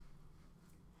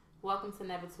Welcome to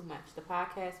Never Too Much, the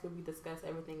podcast where we discuss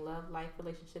everything love, life,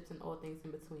 relationships, and all things in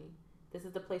between. This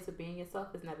is the place where being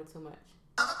yourself is never too much.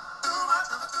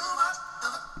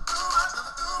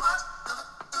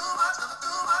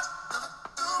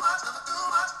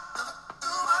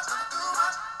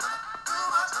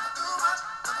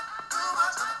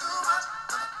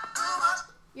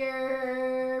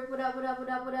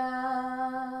 What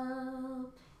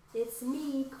up? It's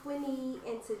me, Quinny,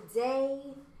 and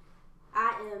today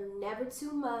I am never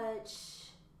too much.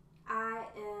 I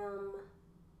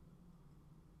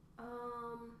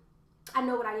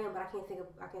know what I am, but I can't think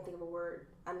of a word.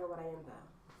 I know what I am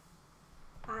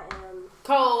though. I am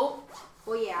cold.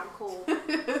 Well, yeah, I'm cold,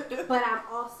 but I'm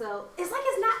also. It's like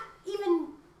it's not even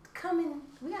coming.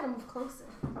 We gotta move closer.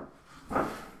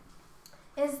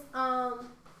 It's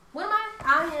What am I?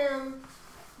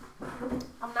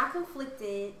 I'm not conflicted.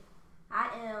 This is what I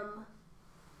am.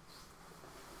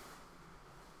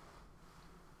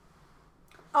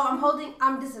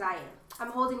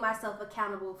 I'm holding myself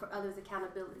accountable for others'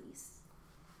 accountabilities.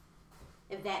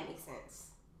 If that makes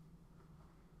sense.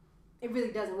 It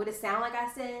really doesn't. What it sound like I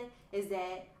said is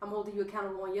that I'm holding you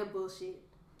accountable on your bullshit.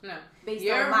 No. Based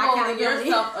You're on my holding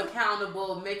yourself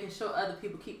accountable, making sure other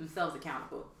people keep themselves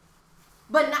accountable.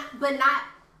 But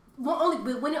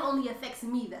when it only affects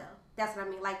me though. That's what I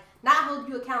mean. Like, not hold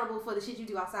you accountable for the shit you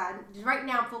do outside. Just right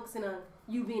now I'm focusing on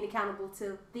you being accountable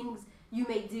to things you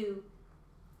may do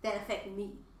that affect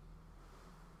me.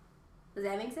 Does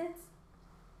that make sense?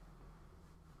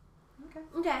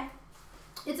 Okay.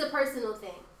 It's a personal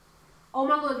thing. Oh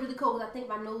my Lord, it's really cold. I think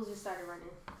my nose just started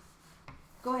running.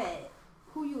 Go ahead.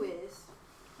 Who you is?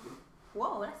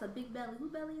 Whoa, that's a big belly. Who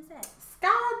belly is that?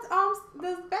 Skylar,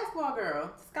 the basketball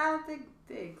girl, Skylar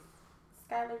Diggs.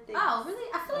 Oh, really?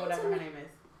 I feel like whatever her name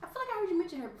is. I feel like I heard you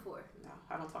mention her before. No,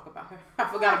 I don't talk about her. I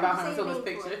forgot about her until this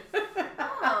picture. Oh,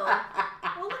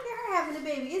 well, look at her having a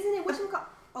baby, isn't it? What you call?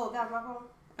 Oh, that was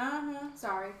my phone.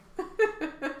 Sorry.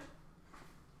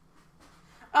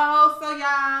 Oh, so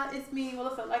y'all, it's me,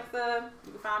 Melissa Alexa.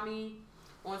 You can find me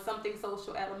on something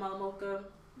social at Lamella Mocha.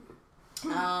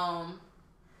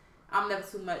 I'm never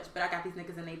too much, but I got these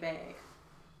niggas in their bag.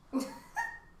 But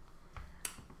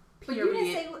you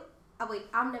didn't say. Oh wait,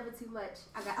 I'm never too much.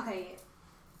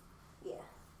 Yeah.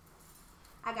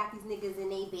 I got these niggas in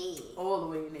their bag. All the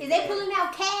way in there. Is they pulling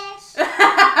out cash?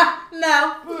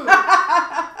 No.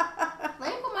 Let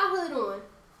me put my hood on.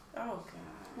 Oh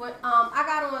God. What I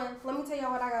got on? Let me tell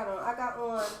y'all what I got on. I got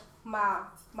on my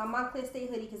Montclair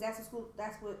State hoodie because that's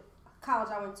what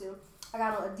college I went to. I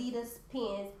got on Adidas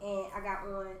pants and I got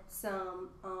on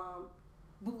some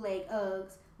bootleg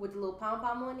Uggs with the little pom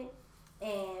pom on it.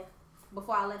 And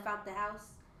before I left out the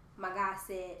house, my guy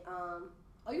said, "Oh,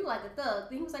 you like a thug?"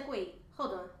 Then he was like, "Wait,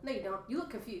 hold on. No, you don't. You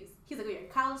look confused." He's like, "Are you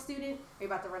a college student? Are you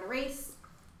about to run a race?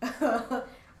 or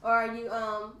are you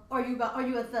a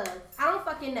thug?" I don't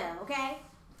fucking know. Okay,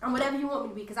 I'm whatever you want me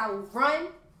to be because I will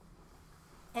run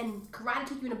and karate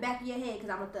kick you in the back of your head because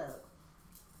I'm a thug.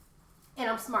 And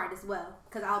I'm smart as well,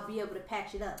 because I'll be able to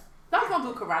patch it up. Those don't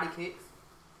do karate kicks.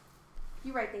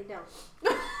 You right, they don't.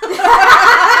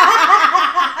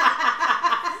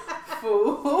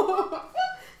 Fool. Those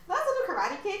don't do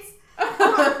karate kicks?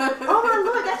 Oh my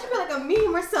Lord, that should be like a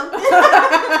meme or something. That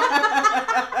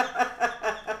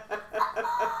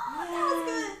was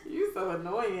good. You so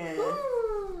annoying.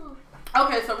 Ooh.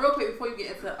 Okay, so real quick before you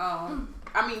get into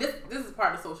this is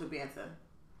part of social banter.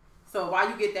 So while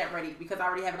you get that ready, because I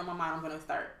already have it on my mind, I'm gonna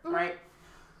start, right?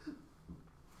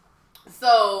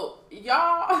 So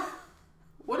y'all,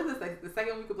 what is this? Like the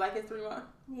second week of Black History Month?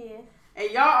 Yeah.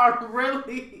 And y'all are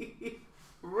really,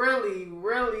 really,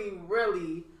 really,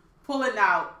 really pulling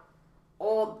out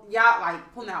all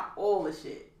the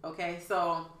shit. Okay,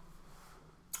 so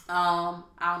I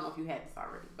don't know if you had this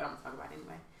already, but I'm gonna talk about it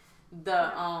anyway.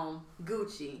 The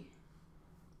Gucci.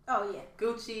 Oh yeah.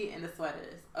 Gucci and the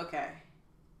sweaters. Okay.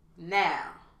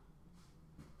 Now,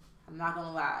 I'm not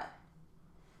gonna lie.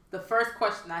 The first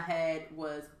question I had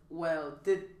was, well,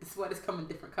 did the sweaters come in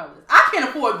different colors? I can't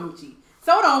afford Gucci,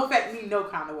 so it don't affect me no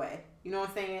kind of way. You know what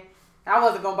I'm saying? I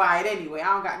wasn't gonna buy it anyway.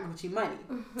 I don't got Gucci money.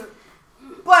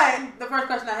 But the first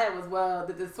question I had was, well,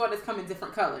 did the sweaters come in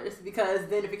different colors? Because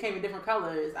then if it came in different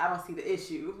colors, I don't see the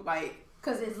issue. Like,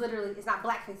 because it's not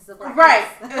blackface, it's a blackface. Right,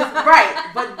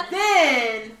 right. But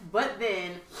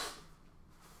then,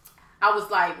 I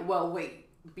was like, well, wait,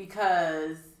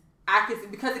 because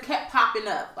it kept popping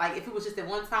up. Like, if it was just at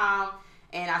one time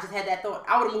and I just had that thought,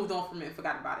 I would have moved on from it and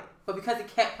forgot about it. But because it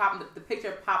kept popping up, the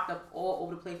picture popped up all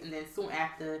over the place, and then soon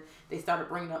after, they started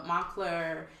bringing up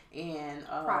Montclair and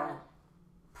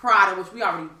Prada, which we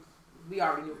already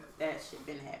knew that shit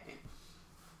didn't happen.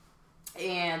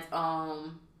 and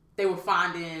they were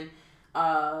finding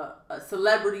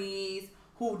celebrities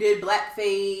who did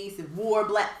blackface and wore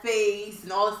blackface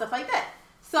and all this stuff like that.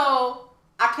 So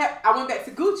I went back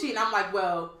to Gucci and I'm like,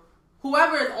 well,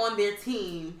 whoever is on their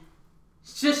team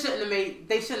just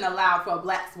they shouldn't allow for a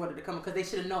black sweater to come because they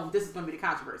should have known this is going to be the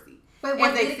controversy. Wait,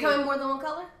 did it come in more than one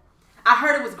color? I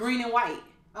heard it was green and white.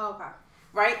 Oh, okay.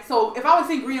 Right? So if I was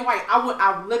seeing green and white,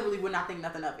 I literally would not think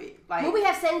nothing of it. Like, would we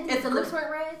have said if the lips weren't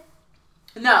red?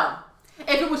 No.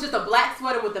 If it was just a black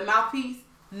sweater with a mouthpiece,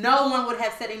 no one would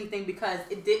have said anything because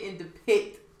it didn't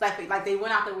depict blackface. Like, they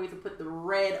went out their way to put the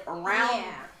red around.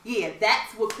 Yeah. Yeah,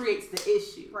 that's what creates the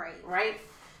issue. Right. Right?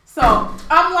 So,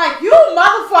 I'm like, you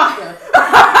motherfucker.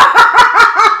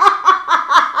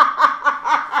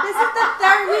 This is the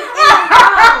third week in a row,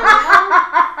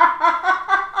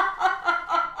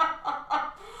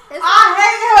 I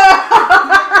hate her.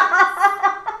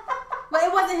 But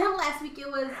it wasn't him last week. It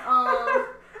was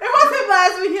It wasn't him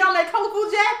last week. He on that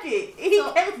colorful jacket. He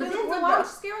came to the window.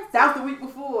 That was the week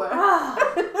before.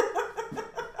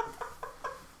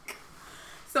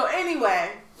 So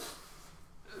anyway,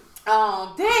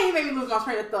 dang, he made me lose my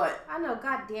train of thought. I know,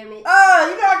 god damn it. You know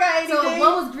I got ADD. So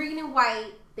one was green and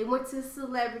white. They went to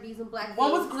celebrities and black.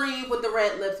 One was green with the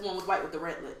red lips. One was white with the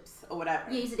red lips, or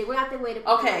whatever. Yeah, you said they went out their way to.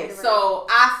 Okay, so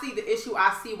I see the issue.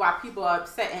 I see why people are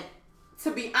upset. And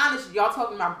to be honest, y'all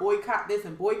talking about boycott this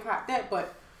and boycott that,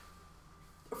 but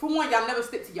for one, y'all never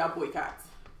stick to y'all boycotts,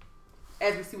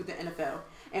 as we see with the NFL.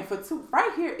 And for two,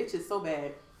 right here, it's just so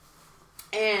bad.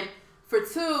 And for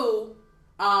two,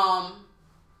 like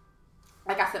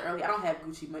I said earlier, I don't have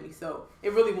Gucci money, so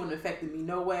it really wouldn't have affected me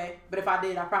no way. But if I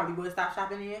did, I probably would stop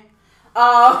shopping here.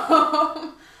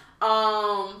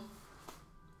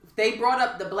 They brought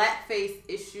up the blackface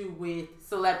issue with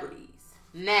celebrities.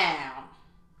 Now,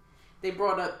 they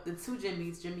brought up the two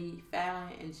Jimmys, Jimmy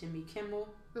Fallon and Jimmy Kimmel.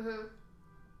 Mm-hmm.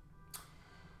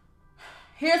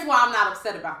 Here's why I'm not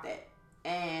upset about that.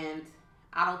 And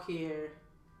I don't care.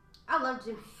 I love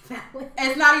Jimmy Fallon.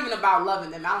 It's not even about loving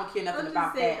them. I don't care nothing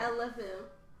about saying, that. I love him.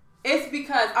 It's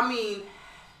because, I mean,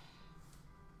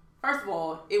 first of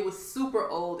all, it was super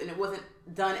old and it wasn't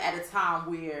done at a time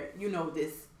where, you know,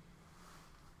 the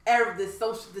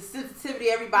sensitivity,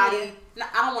 everybody, Yeah.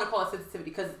 I don't want to call it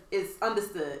sensitivity because it's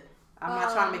understood. I'm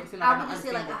not trying to make it seem like I don't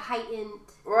understand. I would just say like a heightened.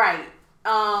 Right.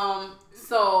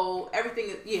 So everything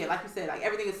is, yeah, like you said, like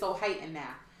everything is so heightened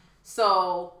now.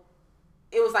 So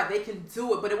it was like they can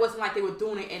do it, but it wasn't like they were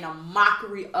doing it in a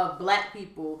mockery of black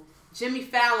people. Jimmy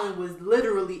Fallon was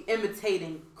literally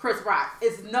imitating Chris Rock.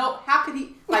 How could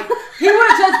he, like, he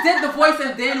would have just did the voice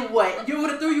and then what? You would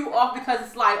have threw you off because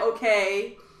it's like,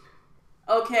 okay,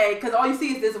 because all you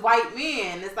see is this white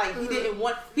man. It's like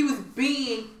he was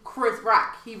being Chris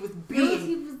Rock. He was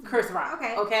being Chris Rock.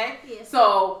 Okay? Yeah.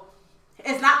 So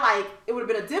it's not like it would have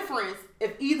been a difference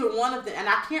if either one of them, and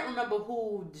I can't remember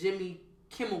who Jimmy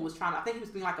Kimmel was trying to, I think he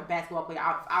was being like a basketball player.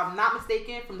 I'm not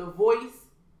mistaken from the voice.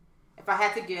 If I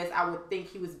had to guess, I would think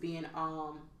he was being,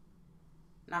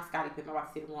 not Scottie Pippen, I'm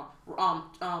about to say the wrong,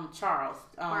 Charles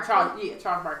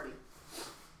Barkley.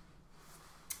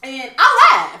 And I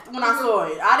laughed when I saw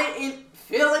it. I didn't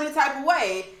feel any type of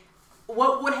way.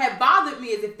 What would have bothered me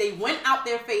is if they went out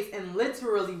their face and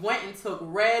literally went and took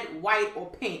red, white, or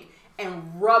pink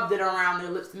and rubbed it around their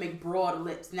lips to make broad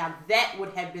lips. Now that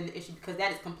would have been the issue because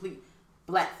that is complete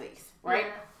blackface, right?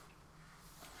 Yeah.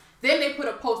 Then they put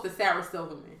a post of Sarah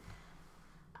Silverman.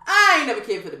 I ain't never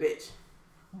cared for the bitch.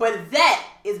 But that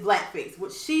is blackface.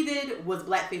 What she did was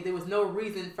blackface. There was no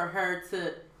reason for her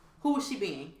to... Who was she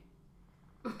being?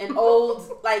 An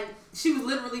old... like, she was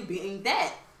literally being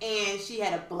that. And she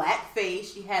had a black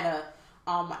face. She had a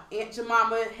Aunt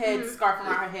Jemima head scarf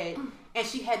around her head. And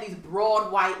she had these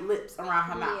broad white lips around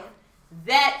her mouth.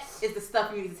 That is the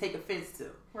stuff you need to take offense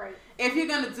to. Right. If you're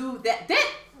going to do that... Then,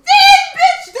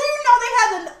 bitch, do you know they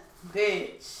had the...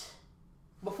 Bitch.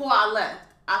 Before I left,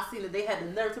 I seen that they had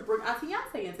the nerve to bring Auntie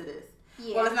Beyonce into this.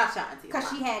 Yeah. Well, it's not your auntie. Because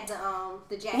she had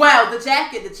the jacket. Well, the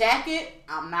jacket,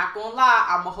 I'm not going to lie,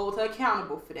 I'm going to hold her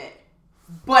accountable for that.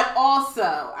 But also,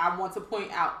 I want to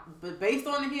point out, but based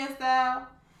on the hairstyle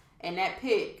and that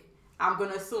pic, I'm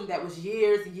going to assume that was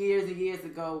years and years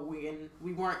ago when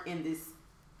we weren't in this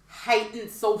heightened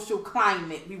social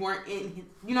climate. We weren't in,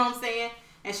 you know what I'm saying?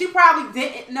 And she probably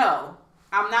didn't know.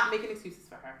 I'm not making excuses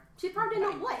for her. She probably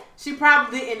didn't know what? She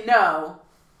probably didn't know.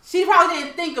 She probably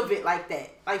didn't think of it like that.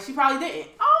 Like, she probably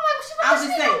didn't. Oh, my, she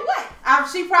didn't know what?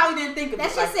 She probably didn't think of it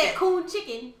like that. That shit said coon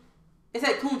chicken. It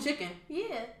said coon chicken?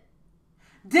 Yeah.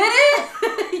 Did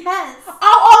it? Yes. Oh, all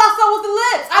I saw was the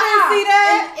lips. I didn't see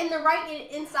that. In the right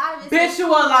inside of it. Bitch, you a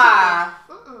lie.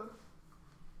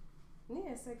 Yeah.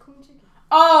 Yeah, it's like coon chicken.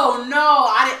 Oh no,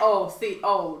 I didn't. Oh, see.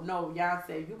 Oh no,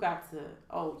 Beyonce, you got to.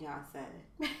 Oh, Beyonce.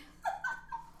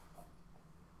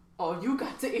 Oh, you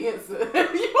got to answer.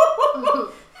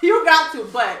 You got to.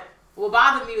 But what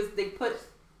bothered me was they put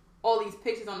all these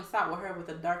pictures on the side with her with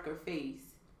a darker face.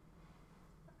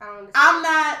 I don't understand. I'm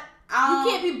not.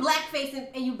 You can't be blackface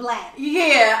and you black.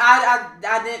 Yeah,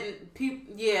 I didn't.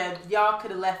 Yeah, y'all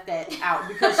could have left that out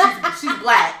because she's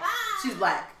black. She's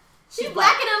black. She's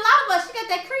blacker than a lot of us. She got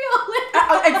that Creole.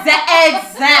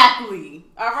 Exactly.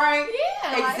 All right.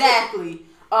 Yeah. Exactly.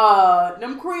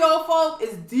 Them Creole folk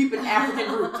is deep in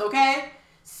African roots. Okay.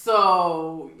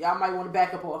 So y'all might want to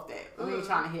back up off that. We ain't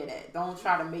trying to hear that. Don't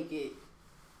try to make it.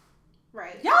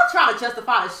 Right. Y'all try to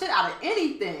justify the shit out of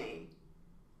anything.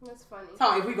 That's funny.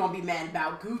 Tell me if we gonna be mad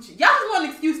about Gucci. Y'all just want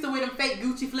an excuse to wear them fake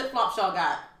Gucci flip flops y'all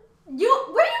got. Where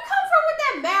you come from with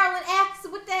that Maryland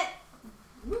accent, with that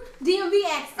DMV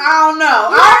accent? I don't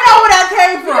know. I don't know where that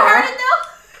came from. You heard it though?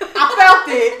 I felt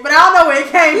it, but I don't know where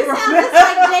it came from. You sound just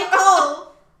like J.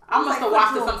 Cole. I must have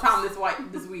watched it sometime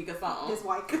this week or something. This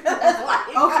white. Okay.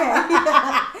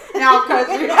 Now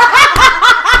country.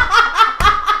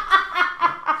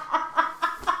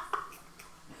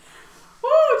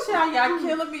 Ooh, child, y'all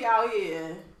killing me out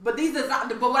here. But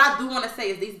but what I do want to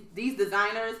say is these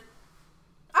designers.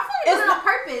 I feel like it's on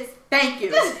purpose. Thank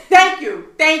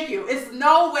you. It's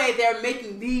no way they're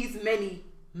making these many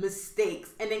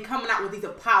mistakes and then coming out with these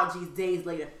apologies days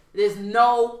later. There's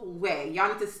no way. Y'all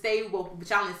need to stay woke, but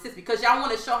y'all insist because y'all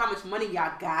want to show how much money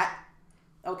y'all got.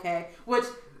 Okay? Which,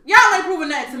 y'all ain't proving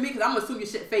that to me because I'm going to assume your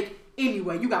shit fake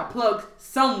anyway. You got plugged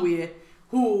somewhere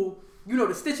who,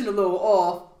 the stitching a little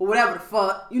off or whatever the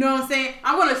fuck. You know what I'm saying?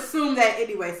 I'm going to assume that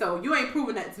anyway. So, you ain't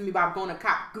proving that to me by going to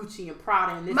cop Gucci and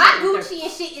Prada and this. My Gucci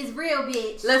and shit is real,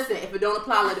 bitch. Listen, if it don't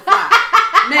apply, let it fly.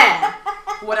 Now,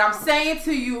 what I'm saying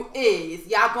to you is,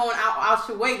 y'all going out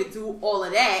your way to do all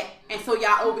of that, and so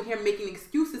y'all over here making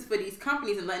excuses for these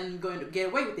companies and letting them go and get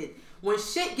away with it. When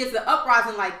shit gets an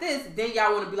uprising like this, then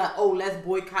y'all want to be like, oh, let's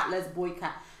boycott. Man,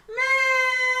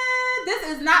 this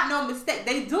is not no mistake.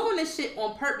 They doing this shit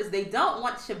on purpose. They don't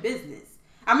want your business.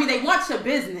 I mean, they want your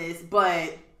business,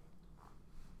 but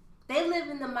they live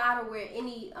in the model where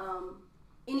any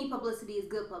publicity is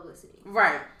good publicity.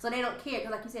 Right. So they don't care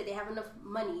because, like you said, they have enough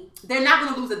money. They're not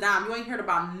going to lose a dime. You ain't heard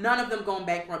about none of them going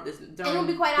bankrupt during and to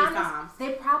be quite these honest, times.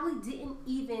 They probably didn't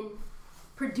even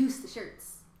produce the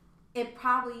shirts. It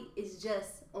probably is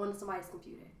just on somebody's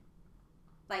computer.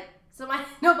 Like,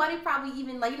 nobody probably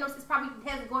even, it's probably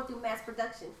hasn't gone through mass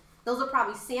production. Those are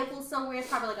probably samples somewhere. It's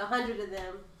probably like 100 of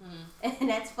them. And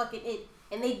that's fucking it.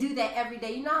 And they do that every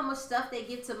day. You know how much stuff they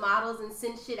give to models and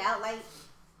send shit out? Like,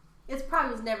 it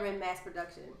probably was never in mass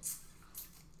production.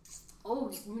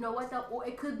 Oh, you know what though? Or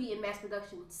it could be in mass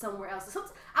production somewhere else.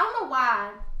 I don't know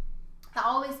why. I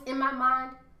always, in my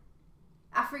mind,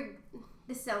 I forget.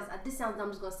 This sounds dumb. I'm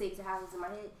just gonna say it to how it's in my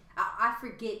head. I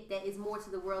forget that it's more to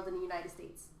the world than the United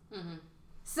States. Mm-hmm.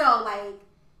 So like,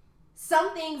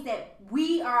 some things that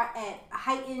we are at a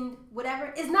heightened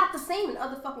whatever is not the same in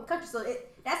other fucking countries. So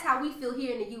that's how we feel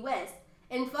here in the U.S.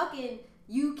 and fucking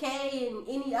UK and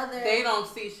any other. They don't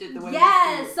see shit the way we see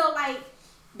it. So like,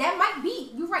 that might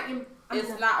be. You're right. It's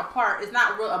not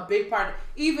a big part.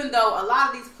 Even though a lot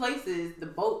of these places, the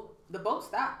boat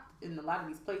stopped in a lot of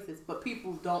these places, but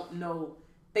people don't know.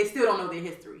 They still don't know their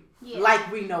history, like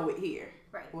we know it here.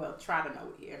 Right. Well, try to know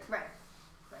it here. Right.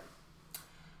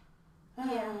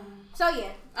 Yeah. So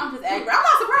yeah, I'm just angry. I'm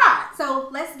not surprised. So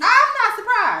let's. I'm not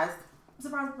surprised.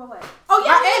 Surprised about what? Oh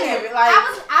yeah, any of it. Like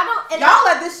y'all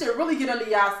let this shit really get under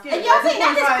y'all skin. And y'all think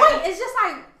at this point, it's just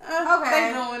like okay,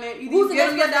 they doing it. Either you get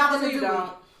them your dollars or you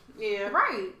don't. Yeah.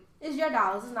 Right. It's your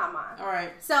dollars. It's not mine. All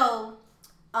right. So,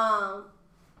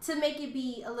 to make it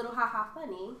be a little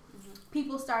funny,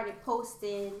 people started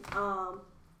posting,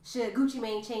 should Gucci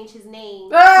Mane change his name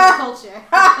to the culture?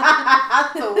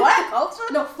 To what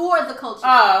culture? No, for the culture.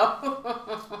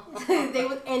 Oh.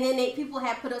 And then people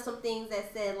had put up some things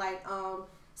that said like,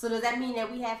 so does that mean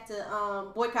that we have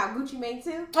to boycott Gucci Mane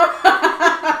too?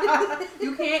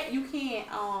 You can't.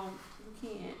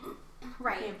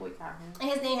 Right. You can't boycott him. And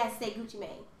his name has to say Gucci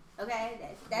Mane. Okay,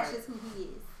 that's right. just who he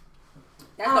is.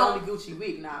 That's the only Gucci we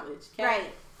acknowledge. Okay?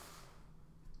 Right.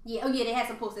 Yeah. Oh yeah, they had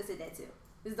some posts that said that too.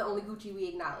 This is the only Gucci we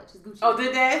acknowledge. It's Gucci. Oh,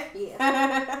 did they?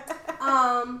 Yeah.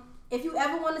 If you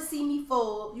ever want to see me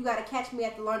fold, you gotta catch me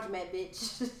at the laundromat,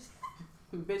 bitch.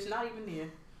 Bitch, not even there.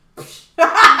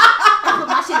 I put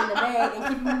my shit in the bag and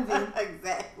keep moving.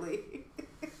 Exactly.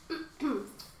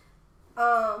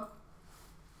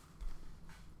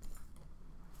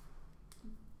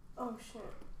 Oh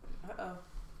shit. Uh-oh.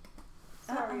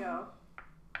 Sorry, y'all.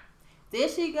 There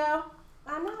she go.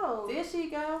 I know. There she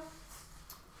go.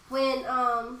 When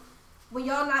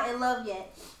y'all not in love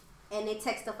yet, and they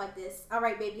text stuff like this. All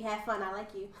right, baby, have fun. I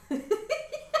like you. Have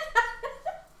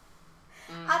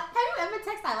you ever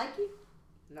texted I like you?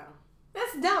 No.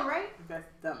 That's dumb, right?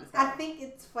 That's dumb as I hell. think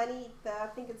it's funny though. I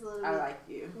think it's a little I bit like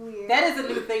you. weird. That is a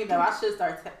new thing though. I should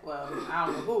start. Well, I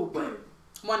don't know who, but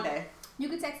one day. You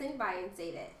can text anybody and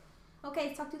say that.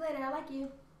 Okay, talk to you later. I like you.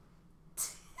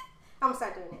 I'm gonna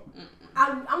start doing it.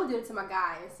 I'm gonna do it to my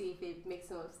guy and see if it makes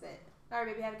him upset. All right,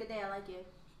 baby, have a good day. I like you.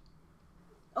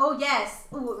 Oh yes.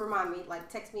 Ooh, remind me. Like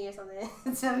text me or something.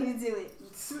 Tell me to do it.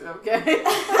 Okay.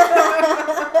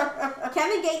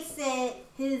 Kevin Gates said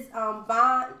his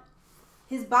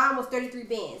bond was 33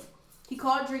 bands. He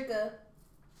called Drika.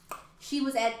 She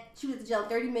was at the jail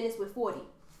 30 minutes with 40.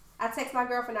 I text my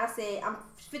girlfriend. I said I'm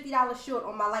 $50 short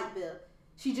on my light bill.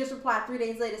 She just replied 3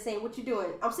 days later saying, "What you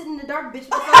doing?" I'm sitting in the dark, bitch.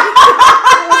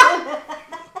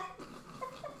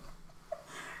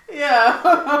 Yeah.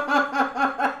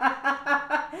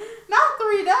 Not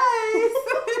 3 days.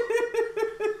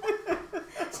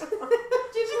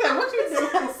 She said, "What you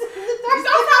doing?"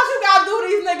 Sometimes you gotta do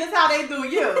these niggas how they do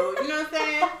you. You know what I'm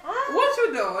saying? What you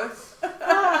doing?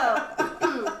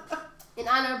 In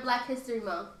honor of Black History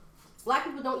Month, Black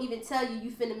people don't even tell you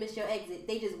finna miss your exit.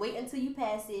 They just wait until you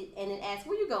pass it and then ask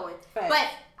where you going. Facts. But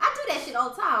I do that shit all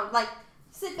the time. Like,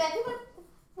 sit back and be like,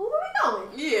 well, where we going?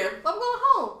 Yeah. I'm going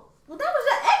home. Well, that was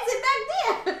your exit back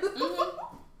there.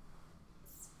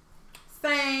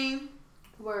 Same.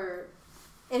 Word.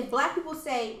 If Black people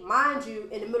say, mind you,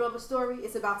 in the middle of a story,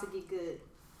 it's about to get good.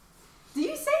 Do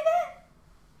you say that?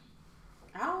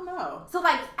 I don't know. So,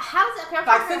 like, how does that...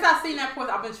 Like, since I've seen that post,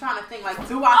 I've been trying to think, like,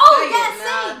 do I say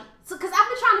it? Same. So, because I've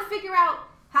been trying to figure out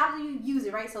how do you use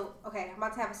it, right? So, okay, I'm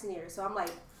about to have a scenario. So, I'm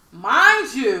like...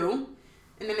 Mind you,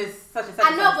 and then it's such and such.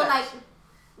 I know, but like...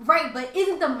 Right, but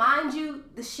isn't the mind you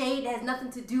the shade that has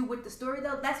nothing to do with the story,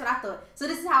 though? That's what I thought. So,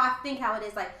 this is how I think how it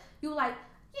is. Like, you like,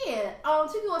 yeah,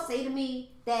 two people will say to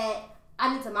me that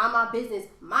I need to mind my business.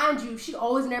 Mind you, she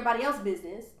always in everybody else's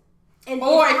business. And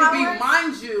or it could be,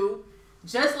 mind you,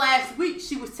 just last week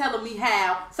she was telling me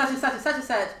how such and such and such and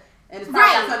such, and it's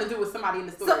probably got something to do with somebody in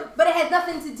the story. So, but it has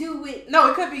nothing to do with... No,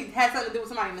 it could be had something to do with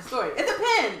somebody in the story. It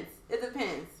depends. It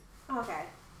depends. Okay.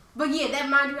 But yeah, that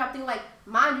mind you, I'm thinking like,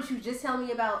 mind you, she was just telling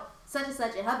me about such and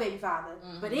such and her baby father.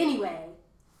 Mm-hmm. But anyway.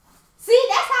 See,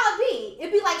 that's how it be.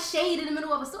 It'd be like shade in the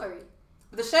middle of a story.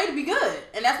 But the shade would be good,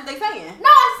 and that's what they saying. No,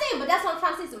 I'm saying, but that's what I'm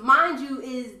trying to say. So mind you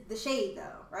is the shade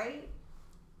though, right?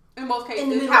 In most cases, in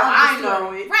the middle how of I the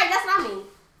know it. Right, that's what I mean.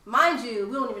 Mind you,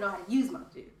 we don't even know how to use mind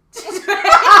you. Have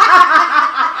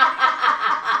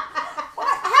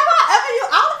I ever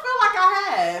used? I don't feel like I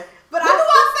have. But what do I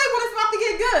say when it's about to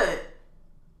get good?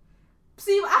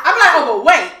 See, I'm like, oh, but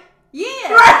wait.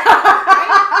 Yeah. Right.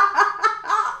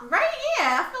 Right?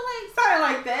 Yeah. I feel like something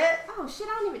like that. Oh shit! I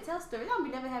don't even tell stories. I don't be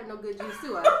never having no good juice,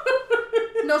 do I?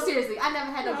 No, seriously, I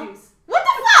never had no juice. What the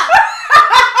fuck?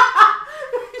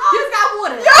 I just got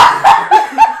water.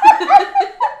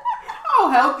 Oh,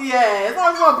 healthy ass.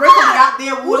 I'm gonna bring some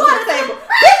goddamn water to the table.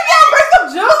 Bitch, you gotta bring some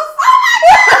juice.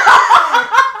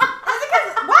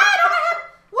 Why don't I have?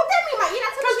 What that mean? Like,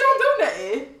 because you don't do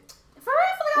nothing. For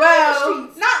real? For like, well,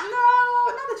 not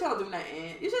that you don't do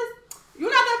nothing. It's just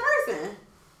you're not that person.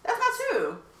 That's not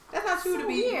you. That's not you so to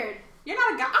be weird. You're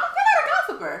not a you're not a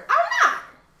gossiper. I'm not.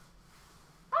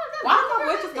 Why did my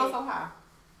wedges go so high?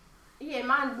 Yeah,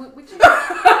 mine went with you.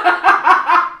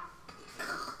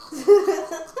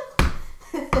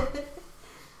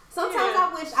 Sometimes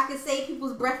I wish I could save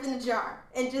people's breath in a jar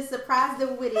and just surprise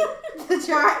them with it. The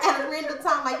jar at a random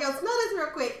time, like, yo, smell this real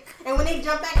quick. And when they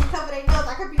jump back and cover their nose,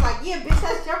 I could be like, yeah, bitch,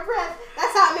 that's your breath.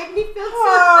 That's how it make me feel too.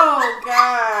 Oh,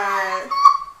 God.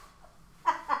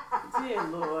 Dear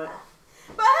Lord.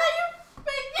 But how you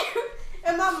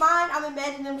in my mind, I'm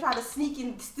imagining them trying to sneak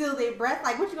and steal their breath.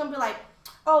 Like, what you gonna be like?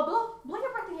 Oh, blow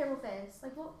your breath in here real fast.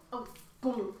 Like, what? Oh,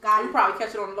 boom, got it. You probably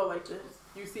catch it on the low like this.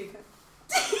 You see it.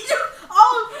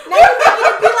 Oh, now you're making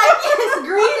it be like it's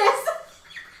greenest.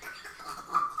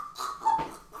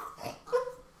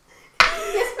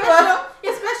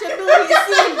 Your special ability is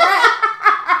seeing breath.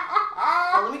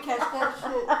 Oh, let me catch that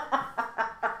shit.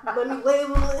 Let me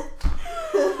label it.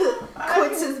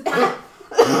 Quince's breath.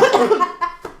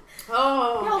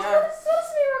 Oh, yo, God. spill this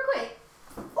to me real quick.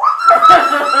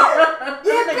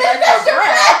 Yeah, bitch, that's your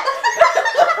breath.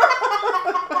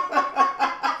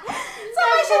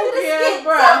 Somebody should do the skit.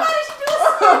 Bruh. Somebody should do a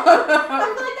skit. I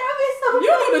feel like that would be so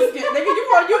You do the skit, nigga. You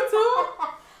on YouTube?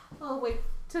 Oh, wait.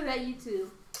 To that YouTube.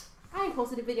 I ain't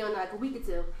posted a video in like a week or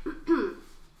two.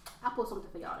 I'll post something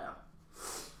for y'all though.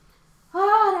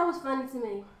 Oh, that was funny to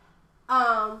me.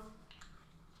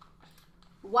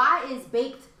 Why is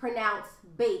baked pronounced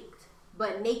baked,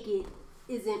 but naked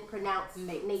isn't pronounced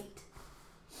naked?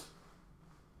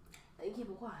 Yeah,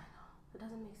 but why? It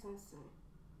doesn't make sense to me.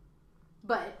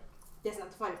 But that's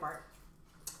not the funny part.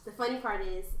 The funny part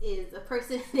is a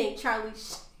person named Charlie.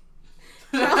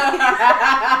 A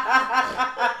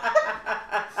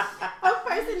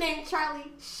person named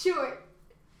Charlie Short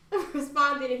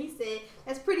responded and he said,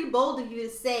 "That's pretty bold of you to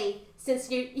say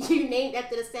since you named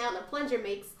after the sound a plunger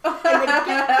makes." And the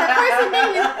person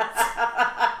name is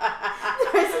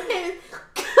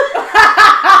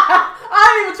I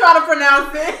didn't even try to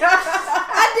pronounce it.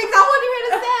 I think I want to hear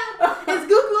the sound. It's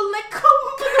Google Lecum.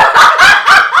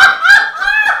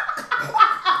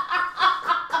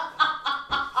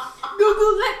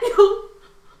 Google Lecum.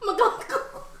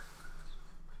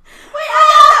 Wait, I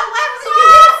got laugh.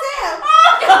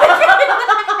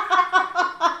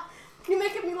 You're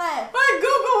making me laugh. Wait,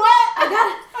 Google what? I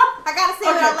gotta say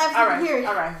what I laugh so you can hear it.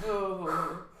 All right.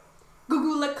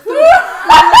 Google Lecum.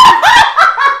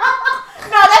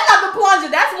 No, that's not the plunger.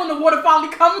 That's when the water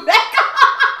finally comes back.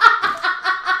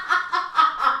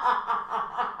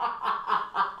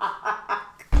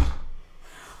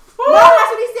 No,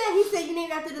 that's what he said. He said you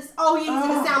named after this. Oh, yeah, he said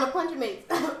the sound a plunger makes.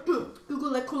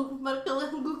 Google Lecum. My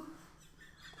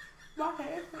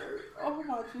head hurt. Oh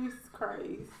my Jesus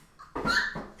Christ.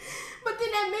 But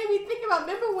then that made me think about,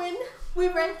 remember when we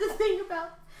read the thing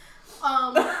about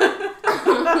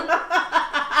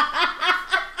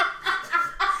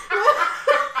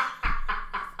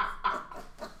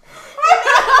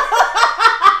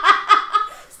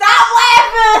Stop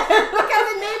laughing! because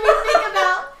it made me think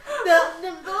about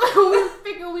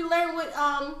we learned what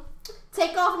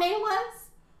Takeoff name was.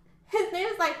 His name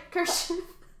is like Kersh.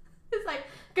 It's like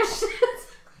Kersh.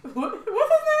 What's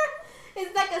his name?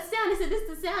 It's like a sound. He said, "This is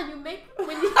the sound you make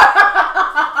when you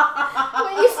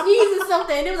sneeze or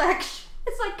something." And it was like,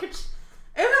 it's like, Isn't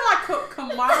it like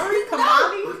Kamani?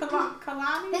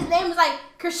 Kalani? His name was like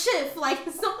Kershif, like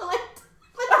something like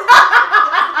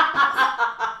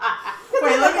that.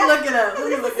 Wait, let me look it up.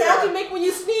 This is the sound you make when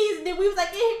you sneeze. And then we was like,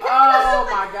 oh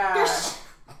my God.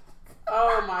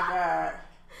 Oh my God.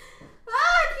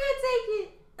 I can't take it.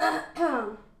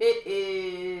 It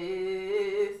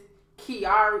is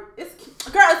Kiari. It's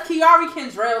Kiari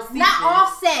Kendrell Season. Not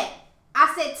Offset.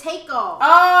 I said Takeoff.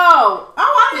 Oh,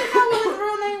 I didn't know what his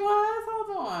real name was. Hold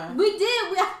on. We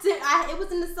did. It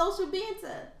was in the social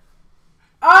banter.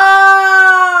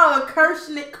 Oh,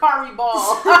 Kershnik Kari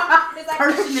Ball. It's like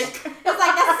Kershnik. It's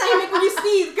like that's the same make when you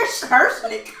sneeze.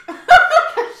 Kershnik.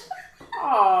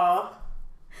 Oh.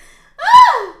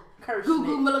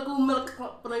 Google Kershnik.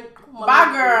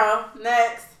 Bye, girl.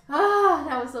 Next. Ah,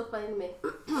 that was so funny to me.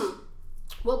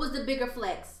 What was the bigger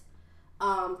flex?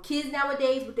 Kids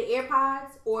nowadays with the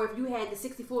AirPods, or if you had the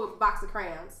 64 box of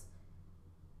crayons?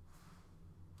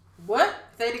 What?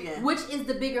 Say it again. Which is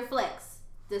the bigger flex?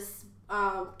 This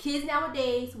kids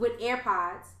nowadays with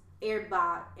AirPods.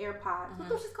 Mm-hmm. What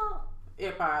those shit called?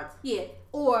 AirPods. Yeah.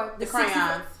 Or the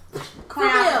crayons. 64.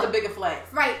 Crayons is the bigger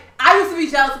flex. Right. I used to be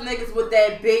jealous of niggas with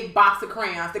that big box of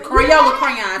crayons. The Crayola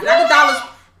crayons. Not the dollars.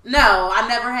 No, I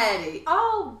never had it.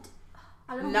 Oh.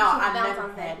 I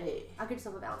never had it. I'll get you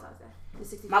some for Valentine's Day. The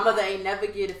 64. My mother ain't never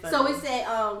get it for So me. it said,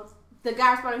 the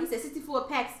guy responded, he said 64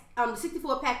 packs,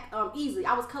 64 pack easily.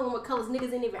 I was coloring with colors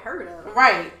niggas ain't even heard of.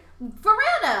 Right. For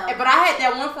real though. But I had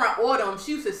that one friend, Autumn.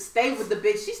 She used to stay with the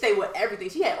bitch. She stayed with everything.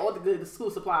 She had all the good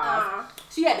school supplies.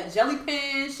 She had the jelly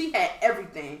pens. She had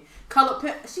everything. Color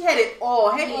pen. She had it all.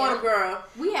 Hey, Autumn girl.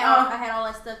 We had I had all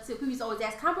that stuff too. People used to always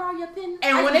ask, "Can I borrow your pen?"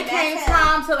 And when it came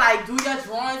time to like do your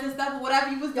drawings and stuff or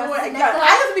whatever you was doing, I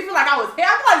used to be feel like I was here.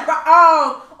 I'm like,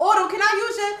 Autumn, can I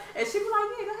use your? And she be like,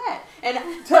 yeah, go ahead. And I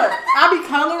be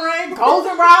coloring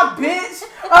goldenrod, bitch.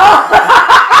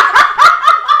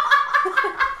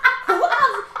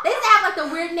 They used to have like the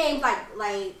weird names, like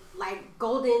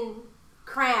golden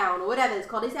crown or whatever it's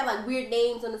called. They used to have like weird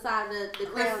names on the side of the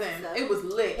crown. Listen, it was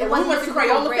lit. It If we went to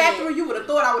Crayola Factory, you would have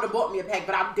thought I would have bought me a pack,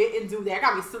 but I didn't do that. I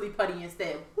got me silly putty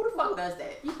instead. Who the fuck does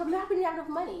that? You probably didn't have enough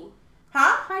money.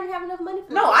 Huh? Probably didn't have enough money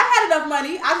for No, that. I had enough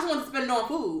money. I just wanted to spend it on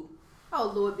food.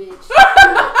 Oh Lord, bitch.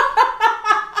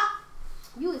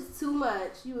 You was too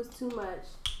much.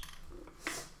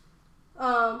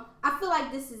 I feel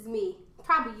like this is me.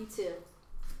 Probably you too.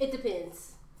 It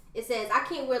depends. It says, I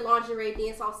can't wear lingerie,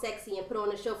 dance all sexy, and put on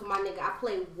a show for my nigga. I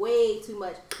play way too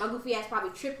much. My goofy ass probably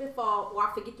trip and fall, or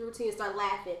I forget the routine and start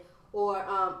laughing. Or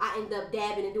I end up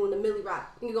dabbing and doing the Millie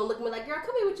Rock. And you're going to look at me like, girl,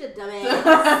 come here with your dumb ass.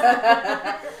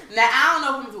 Now, I don't know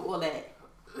if I'm going to do all that.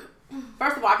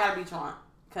 First of all, I got to be drunk.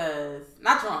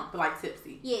 Not drunk, but like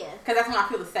tipsy. Yeah. Because that's when I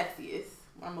feel the sexiest.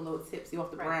 I'm a little tipsy off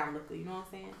the brown liquor. You know what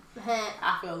I'm saying? Uh-huh.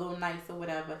 I feel a little nice or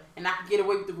whatever, and I can get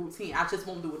away with the routine. I just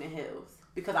won't do it in heels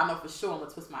because I know for sure I'm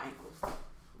gonna twist my ankles.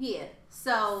 Yeah.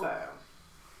 So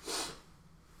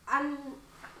I'm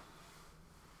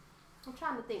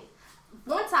trying to think.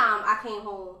 One time I came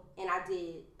home and I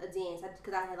did a dance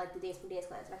because I had like the dance from dance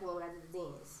class. And I came home and I did the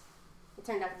dance. It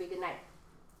turned out to be a good night.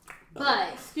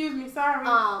 But excuse me, sorry.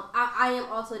 I am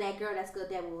also that girl that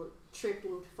will trip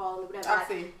and fall and whatever. I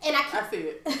see. And I see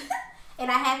it. And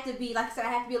I have to be, like I said, I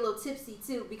have to be a little tipsy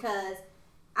too because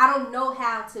I don't know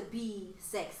how to be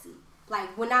sexy.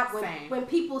 Like when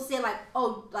people say like,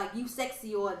 oh, like you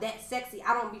sexy or that sexy,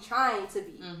 I don't be trying to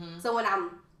be. Mm-hmm. So when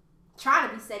I'm trying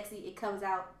to be sexy, it comes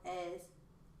out as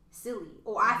silly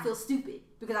or I feel stupid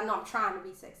because I know I'm trying to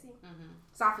be sexy. Mm-hmm.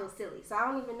 So I feel silly. So I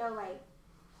don't even know like.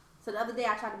 So the other day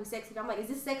I tried to be sexy. I'm like, is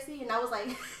this sexy? And I was like,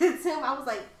 Tim, I was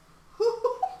like,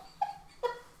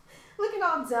 looking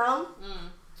all dumb.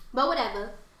 Mm. But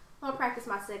whatever. I'm going to practice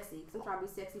my sexy because I'm trying to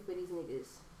be sexy for these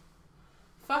niggas.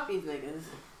 Fuck these niggas.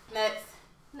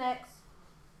 Next.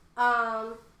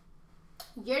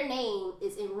 Your name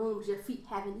is in rooms your feet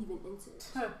haven't even entered.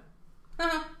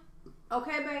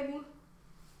 Okay, baby.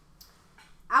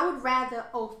 I would rather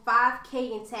owe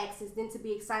 $5,000 in taxes than to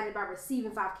be excited about receiving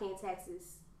 $5,000 in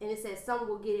taxes. And it says some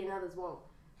will get it and others won't.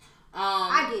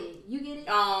 I get it. You get it?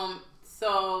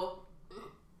 So,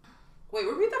 wait,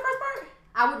 repeat that first part?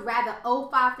 I would rather owe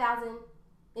 $5,000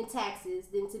 in taxes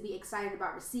than to be excited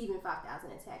about receiving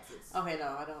 $5,000 in taxes. Okay,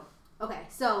 no, I don't. Okay,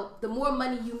 so the more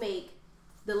money you make,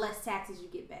 the less taxes you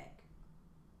get back.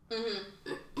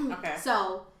 Mm-hmm. Okay.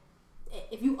 So,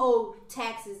 if you owe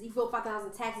taxes, if you owe $5,000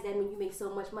 in taxes, that means you make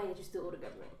so much money that you still owe the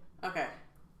government. Okay.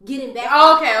 Getting back.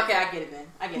 Oh, okay, I get it then.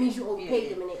 I get it. Means you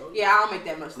overpaid them and they owe you. Yeah, I don't make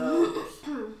that much though.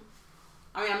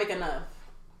 I mean, I make enough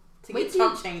to get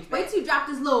Trump change back. Wait till you drop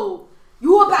this load.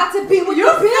 You about to be with you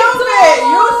the big dogs.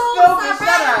 You stupid.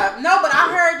 Shut up. No, but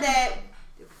I heard that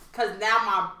because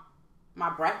now my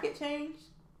bracket changed.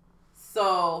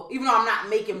 So even though I'm not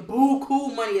making cool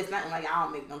money, it's nothing like I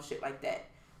don't make no shit like that.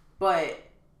 But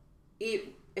if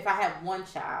I have one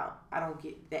child, I don't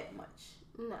get that much.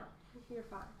 No. You're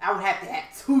fine. I would have to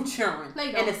have 2 children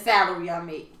and the salary I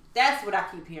make. That's what I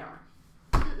keep hearing.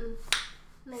 Mm-mm.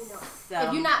 No, you don't. So,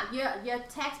 if you're not, your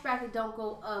tax bracket don't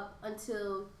go up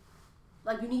until,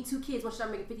 like, you need 2 kids once you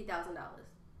start making $50,000.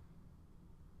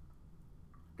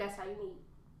 That's how you need.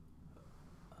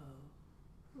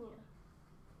 Yeah.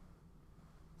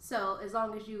 So as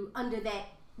long as you under that,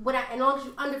 as long as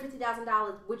you under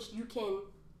 $50,000, which you can,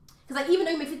 because like even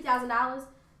though you make $50,000,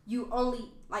 you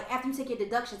only. Like, after you take your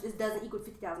deductions, it doesn't equal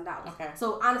 $50,000. Okay.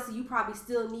 So, honestly, you probably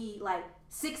still need, like,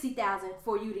 $60,000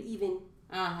 for you to even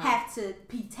have to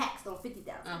be taxed on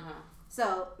 $50,000.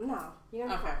 So, no. You're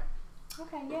gonna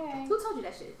Okay, yay. Who told you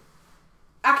that shit?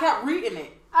 I kept reading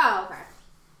it. Oh, okay.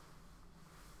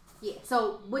 Yeah,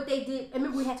 so what they did, I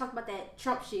remember we had talked about that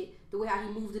Trump shit, the way how he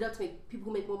moved it up to make people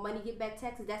who make more money get back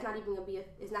taxes. That's not even going to be,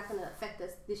 it's not going to affect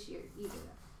us this year either.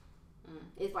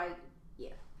 It's like,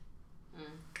 yeah.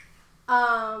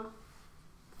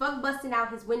 Fuck busting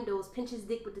out his windows, pinch his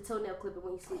dick with the toenail clipper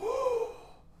when he sleeps.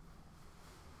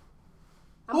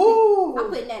 I'm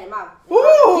putting that in my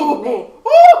piggy bank.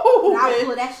 I'll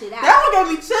pull that shit out. That one gave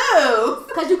me chills.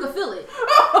 Because you can feel it.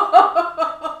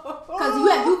 Because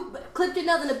you clipped your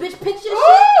nails and the bitch pinched your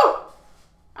shit.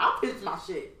 I'll pinch my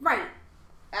shit. Right.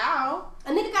 Ow.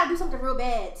 A nigga gotta do something real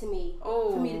bad to me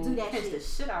for me to do that pinch shit. The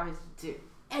shit out of his dick.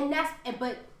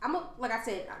 But like I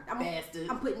said,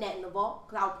 I'm putting that in the vault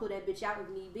because I'll pull that bitch out if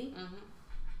need be.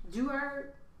 You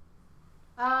heard?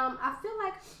 I feel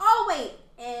like,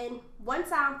 and one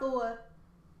time for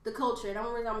the culture, and the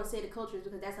only reason I'm gonna say the culture is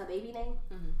because that's her baby name.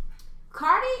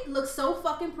 Cardi looks so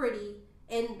fucking pretty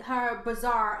in her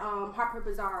Bazaar, Harper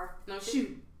Bazaar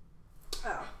shoe.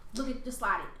 Oh, look at just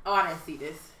slide it. Oh, I didn't see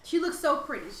this. She looks so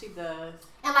pretty. She does.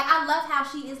 And like I love how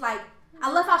she is like. I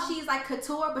love how she's like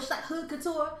couture, but she's like hood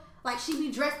couture. Like she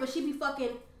be dressed, but she be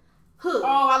fucking hood.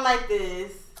 Oh, I like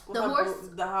this. The horse?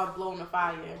 Her blowing the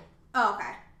fire. Oh,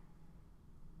 okay.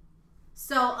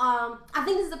 So, I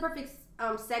think this is the perfect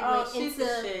segue into.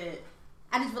 Shit.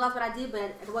 I just realized what I did, but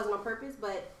it wasn't on purpose.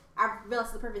 But I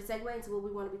realized it's the perfect segue into what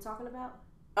we want to be talking about.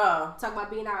 Talk about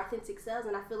being our authentic selves,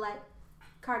 and I feel like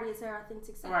Cardi is her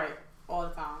authentic self. Right, all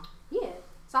the time. Yeah.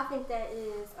 So I think that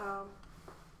is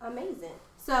amazing.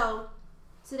 So.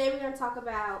 Today we're going to talk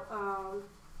about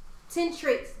 10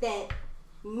 traits that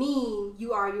mean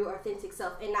you are your authentic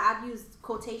self. And I've used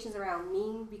quotations around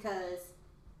mean because,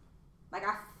 like,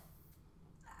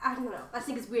 I don't know. I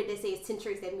think it's weird they say it's 10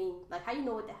 traits that mean, like, how the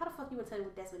fuck you going to tell me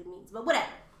that's what it means? But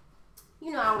whatever.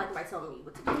 You know, I don't like anybody telling me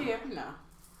what to do. Yeah, no.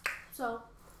 So,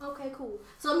 Okay, cool.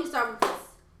 So let me start with this.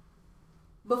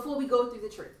 Before we go through the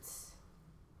traits,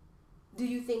 do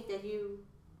you think that you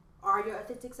are your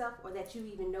authentic self, or that you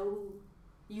even know who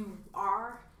you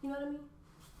are? You know what I mean?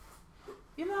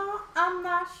 I'm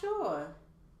not sure.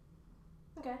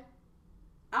 Okay.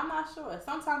 I'm not sure.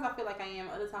 Sometimes I feel like I am.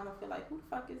 Other times I feel like, who the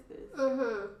fuck is this?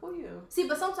 Mm-hmm. Who you? See,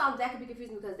 but sometimes that can be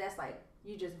confusing because that's like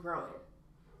you just growing.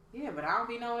 Yeah, but I don't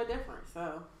be knowing the difference.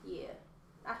 So yeah,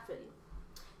 I feel you.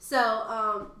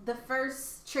 So the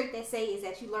first trait they say is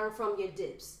that you learn from your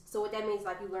dips. So what that means,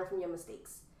 like, you learn from your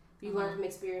mistakes. You learn from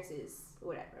experiences,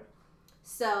 whatever.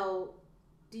 So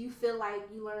do you feel like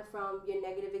you learn from your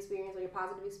negative experience or your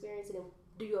positive experience, and then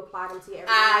do you apply them to your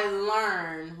everyday life? I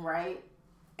learn, right?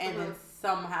 And then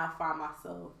somehow find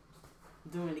myself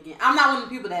doing it again. I'm not one of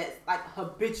the people that's like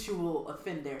habitual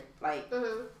offender. Like,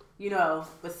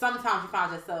 but sometimes you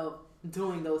find yourself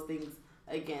doing those things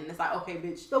again. It's like, okay,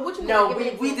 bitch. But what you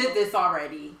we did this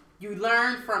already. You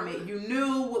learned from it. You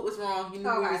knew what was wrong. You knew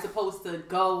where you're supposed to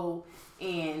go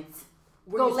and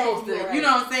where you're supposed to. Right. You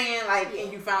know what I'm saying? Like,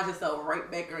 and you found yourself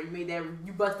right back there. You made that.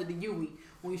 You busted the Yui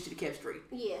when you should have kept straight.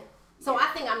 Yeah. So I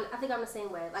think I'm the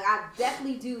same way. Like, I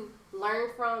definitely do learn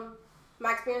from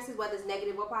my experiences, whether it's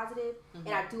negative or positive, and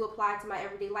I do apply it to my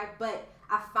everyday life. But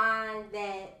I find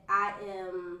that I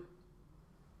am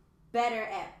better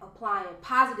at applying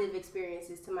positive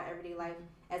experiences to my everyday life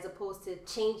as opposed to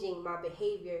changing my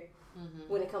behavior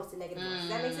when it comes to negative ones. Does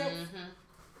that make sense?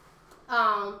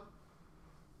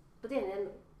 But then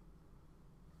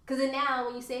because then now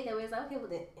when you say it that way, it's like, okay, well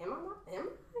then, am I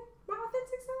my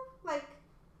authentic self? Like,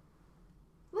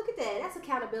 look at that. That's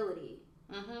accountability.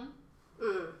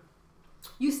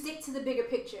 You stick to the bigger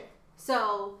picture.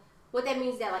 So what that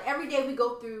means is that, like, every day we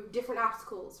go through different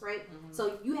obstacles, right?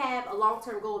 So you have a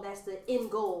long-term goal that's the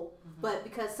end goal, but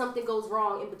because something goes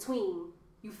wrong in between,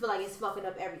 you feel like it's fucking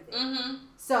up everything.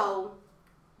 So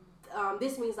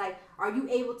this means, like, are you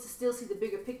able to still see the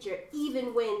bigger picture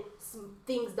even when some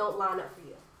things don't line up for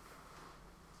you?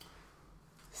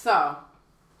 So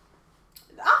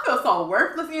I feel so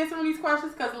worthless answering these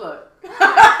questions because look.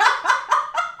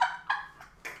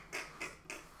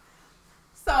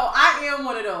 So I am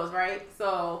one of those, right?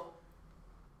 So,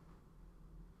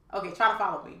 okay, try to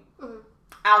follow me.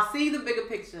 I'll see the bigger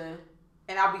picture,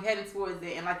 and I'll be heading towards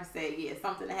it. And like you said, yeah,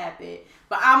 something happened.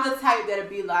 But I'm the type that'll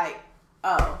be like,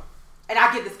 oh, and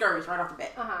I get discouraged right off the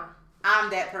bat. I'm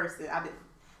that person.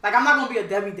 I'm not gonna be a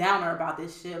Debbie Downer about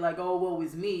this shit. Like, oh, woe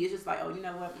is me. It's just like, oh, you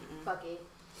know what? Fuck it.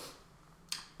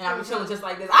 And I'll be chilling just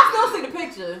like this. I still see the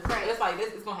picture. Right. It's like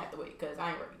this. It's gonna have to wait because I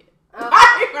ain't ready yet.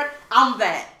 Okay. I'm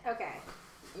that. Okay.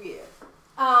 Yeah.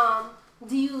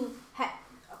 Do you have...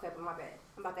 Okay, but my bad.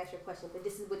 I'm about to ask you a question, but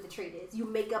this is what the trait is. You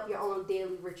make up your own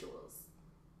daily rituals.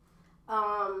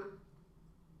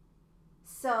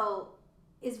 So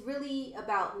it's really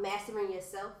about mastering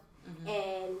yourself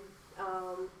and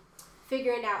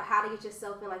figuring out how to get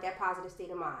yourself in, like, that positive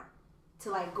state of mind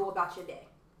to, like, go about your day.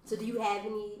 So do you have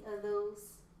any of those,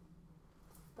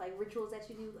 like, rituals that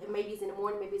you do? And maybe it's in the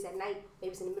morning, maybe it's at night,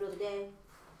 maybe it's in the middle of the day.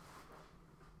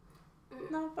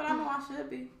 No, but I know I should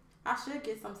be. I should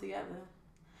get some together.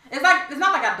 It's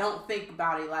not like I don't think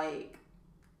about it. Like,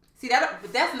 see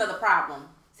but that's another problem.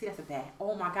 See, that's a bad.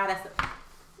 Oh my God, that's a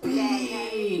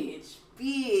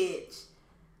bitch.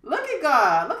 Look at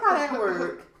God. Look how that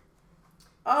worked.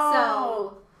 Oh,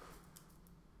 so,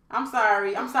 I'm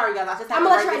sorry, guys. I just have to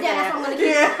write this down. That's what I'm gonna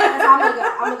keep. That's how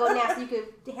I'm gonna go now, so you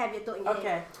can have your thought in your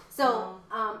head. So,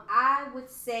 I would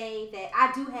say that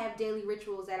I do have daily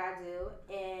rituals that I do,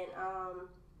 and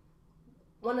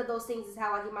one of those things is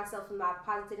how I get myself in my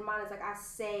positive mind. Is like I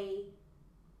say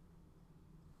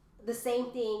the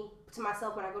same thing to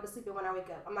myself when I go to sleep and when I wake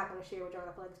up. I'm not gonna share with y'all.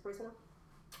 I feel like it's personal,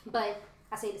 but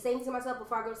I say the same thing to myself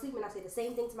before I go to sleep, and I say the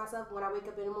same thing to myself when I wake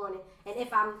up in the morning. And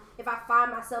if I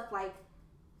find myself like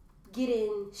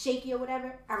getting shaky or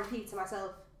whatever, I repeat it to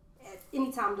myself at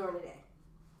any time during the day.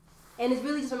 And it's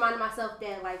really just reminding myself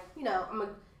that, like, you know,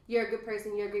 you're a good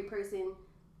person, you're a great person.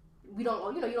 You don't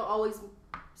always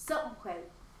okay.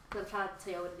 I'm trying to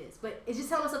tell you what it is, but it's just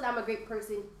telling myself that I'm a great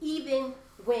person even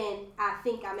when I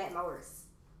think I'm at my worst.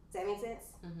 Does that make sense?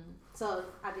 So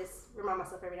I just remind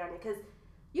myself every now and then, because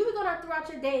you be going out throughout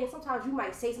your day, and sometimes you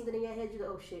might say something in your head. You go,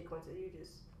 oh shit, Quincy, you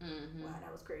just wow,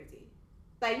 that was crazy.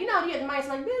 Like, you know, you have the mind's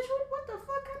like, bitch, what the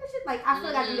fuck kind of shit? Like, I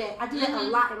feel like I do that. I do that a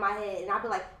lot in my head, and I be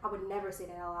like, I would never say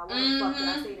that out loud. Why the fuck did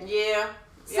I say that? Yeah.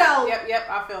 So, yep,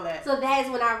 I feel that. So that's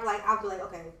when I'll be like,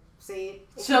 okay, say it.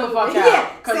 Chill the fuck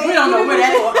out. Because we don't know where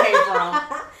that thought came from.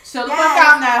 Chill the fuck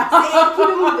out now. Say it, keep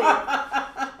it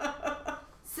moving.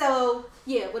 So,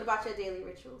 yeah, what about your daily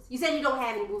rituals? You said you don't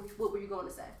have any. What were you going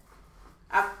to say?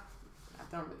 I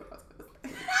don't remember what I was going to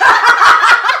say.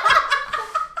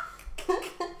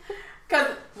 Because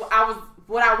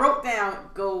what I wrote down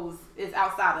is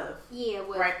outside of. Yeah,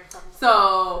 right.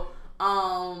 So,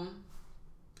 I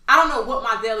don't know what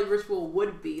my daily ritual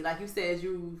would be. Like you said,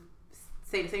 you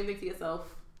say the same thing to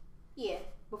yourself. Yeah,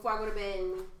 before I go to bed.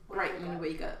 And when you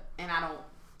wake up, and I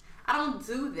don't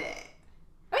do that.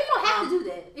 I mean, you don't have to do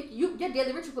that. Your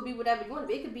daily ritual could be whatever you want to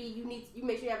be. It could be you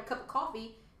make sure you have a cup of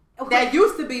coffee. That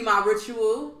used to be my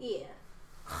ritual. Yeah.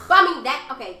 But I mean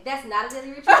that's not a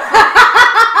daily ritual.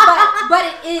 but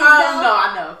it is. No,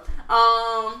 I know.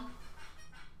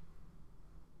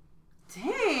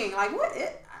 Dang, like what?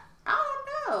 I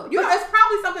don't know. It's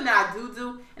probably something that I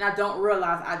do, and I don't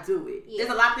realize I do it. Yeah.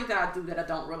 There's a lot of things that I do that I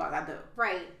don't realize I do.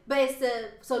 Right, but it's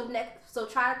so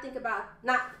try to think about,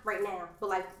 not right now, but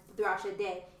like throughout your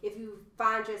day. If you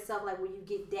find yourself like when you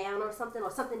get down or something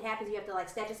happens, you have to like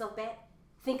snatch yourself back.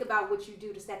 Think about what you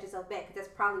do to snatch yourself back, because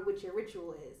that's probably what your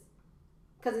ritual is.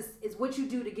 Because it's what you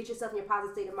do to get yourself in your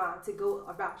positive state of mind to go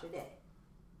about your day.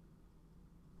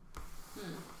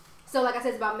 So like I said,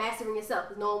 it's about mastering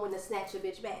yourself, is knowing when to snatch your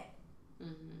bitch back.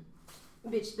 The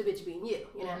bitch being you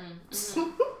know.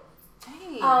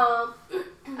 Dang. I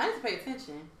need to pay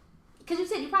attention. Because you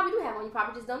said you probably do have one, you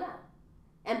probably just don't know.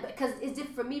 And because it's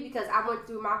different for me, because I went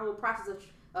through my whole process of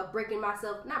not breaking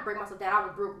myself down. I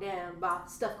was broke down by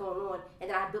stuff going on, and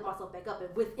then I built myself back up.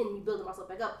 And within me building myself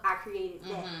back up, I created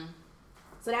that.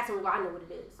 So that's why I know what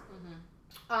it is.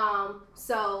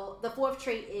 So the fourth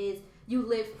trait is you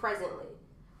live presently.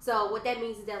 So what that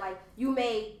means is that like you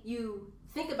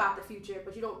think about the future,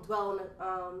 but you don't dwell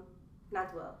on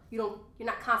you're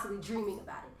not constantly dreaming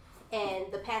about it.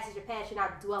 And the past is your past. You're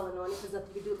not dwelling on it. There's nothing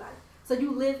you can do about it. So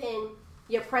you live in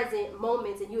your present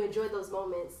moments, and you enjoy those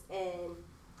moments. And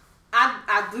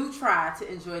I do try to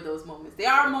enjoy those moments.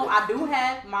 There are I do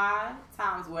have my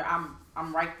times where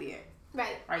I'm right there.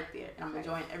 Right there. And I'm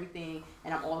enjoying everything,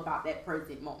 and I'm all about that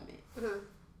present moment.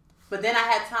 But then I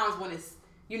had times when it's,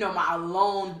 my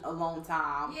alone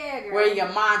time. Yeah, girl. Where your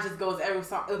mind just goes every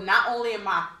song. Not only am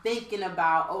I thinking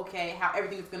about, how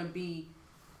everything is going to be.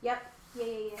 Yep.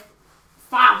 Yeah.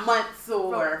 5 months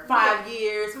or 5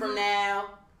 years from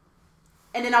now.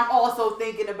 And then I'm also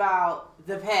thinking about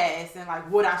the past and like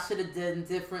what I should have done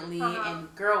differently.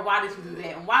 And girl, why did you do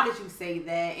that? And why did you say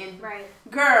that? And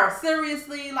girl,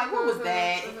 seriously, like what was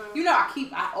that?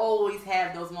 I always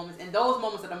have those moments, and those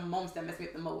moments are the moments that mess me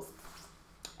up the most.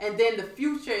 And then the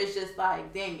future is just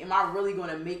like, dang, am I really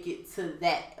gonna make it to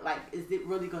that? Like, is it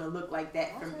really gonna look like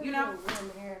that for me?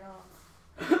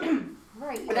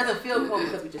 Right. It doesn't feel cold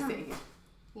because we're just sitting here.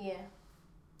 Yeah.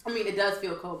 I mean, it does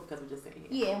feel cold because we're just sitting here.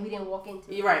 Yeah, and we didn't walk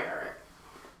into it. You're right.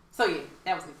 So yeah,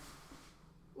 that was me.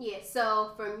 Yeah.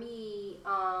 So for me,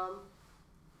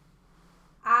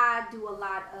 I do a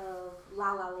lot of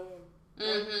La La Land.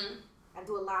 Right? I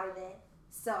do a lot of that.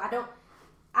 So I don't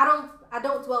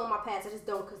dwell on my past. I just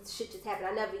don't, because shit just happened.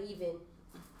 I never even,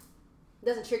 it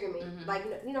doesn't trigger me. Like,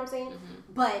 you know what I'm saying?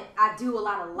 But I do a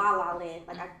lot of La La Land.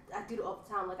 Like, I do it all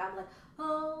the time. Like, I'm like,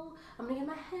 oh, I'm going to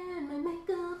get my hair and my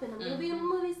makeup, and I'm going to be a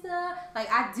movie star. Like,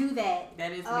 I do that.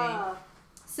 That is me.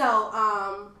 So,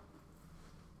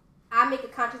 I make a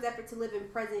conscious effort to live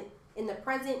in the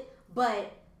present,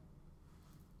 but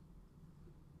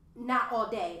not all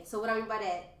day. So what I mean by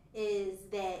that is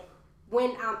that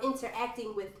when I'm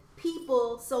interacting with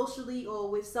people socially or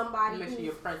with somebody, make sure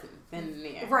you're present then and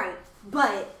there. Right.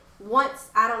 But once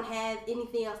I don't have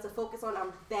anything else to focus on,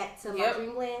 I'm back to my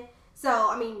dreamland. So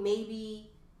I mean, maybe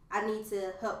I need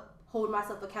to help hold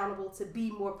myself accountable to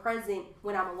be more present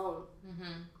when I'm alone.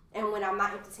 And when I'm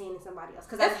not entertaining somebody else.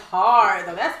 Cause that's hard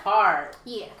though. That's hard.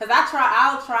 Yeah. Because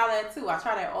I'll try that too. I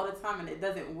try that all the time and it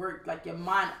doesn't work. Like your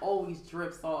mind always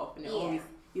drifts off and it always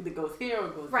either goes here or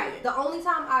goes there. The only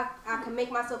time I can make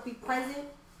myself be present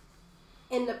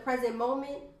in the present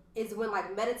moment is when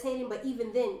like meditating. But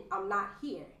even then, I'm not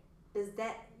here. Does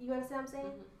that, you understand what I'm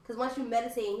saying? Because once you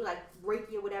meditate and you like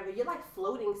Reiki or whatever, you're like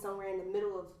floating somewhere in the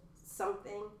middle of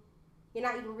something. You're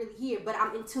not even really here, but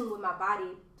I'm in tune with my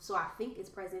body, so I think it's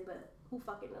present, but who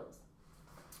fucking knows?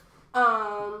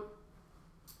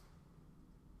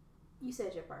 You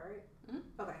said your part, right?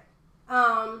 Okay.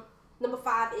 Number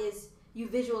 5 is you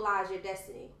visualize your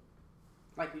destiny.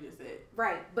 Like you just said.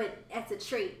 Right, but that's a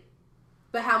trait.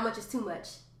 But how much is too much?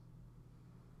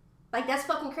 Like, that's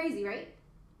fucking crazy, right?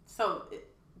 So,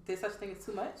 there's such thing as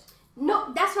too much?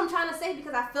 No, that's what I'm trying to say,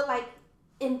 because I feel like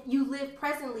you live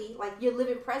presently, like you're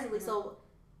living presently. So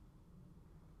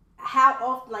how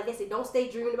often, like I said, don't stay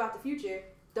dreaming about the future.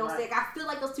 Don't say, I feel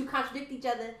like those two contradict each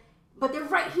other, but they're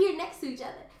right here next to each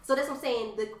other. So that's what I'm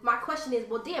saying. My question is,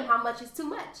 well, damn, how much is too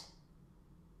much?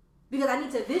 because I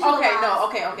need to visualize.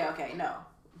 Okay, no.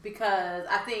 Because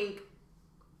I think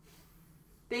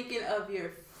thinking of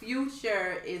your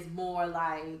future is more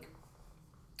like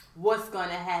what's going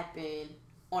to happen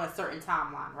on a certain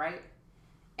timeline, right?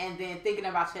 And then thinking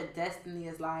about your destiny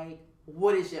is like,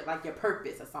 what is your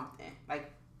purpose or something?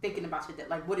 Like thinking about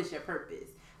like, what is your purpose?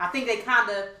 I think they kind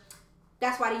of.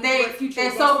 That's why they future.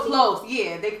 They're so close.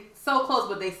 Yeah, they so close,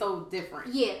 but they so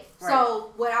different. Yeah. Right.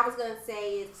 So what I was gonna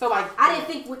say is, so like I didn't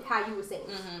think how you were saying,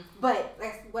 mm-hmm. but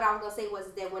what I was gonna say was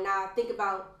that when I think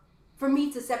about, for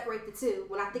me to separate the two,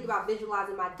 when I think about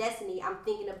visualizing my destiny, I'm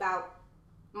thinking about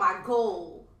my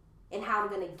goal and how I'm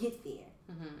gonna get there.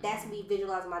 Mm-hmm. That's me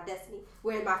visualizing my destiny.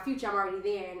 Whereas my future, I'm already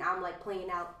there, and I'm like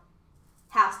playing out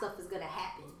how stuff is gonna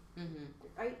happen. Mm-hmm.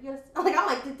 Right? You understand? I'm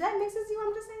like, did that make sense to you? What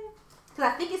I'm just saying? Because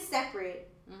I think it's separate,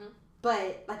 mm-hmm.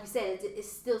 but like you said,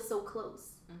 it's still so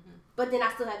close. Mm-hmm. But then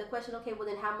I still have the question. Okay, well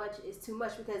then, how much is too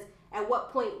much? Because at what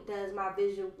point does my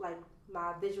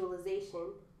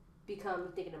visualization become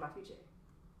me thinking of my future?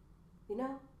 You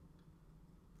know?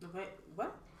 Wait,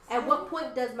 what? At what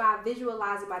point does my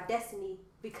visualizing my destiny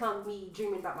become me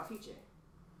dreaming about my future?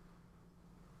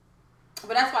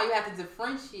 But that's why you have to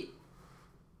differentiate.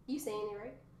 You saying it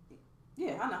right?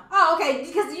 Yeah, I know. Oh, okay.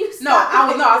 Because you.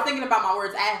 I was thinking about my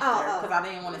words after because I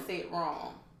didn't want to say it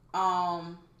wrong.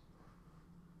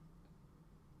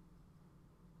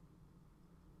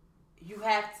 You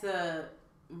have to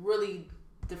really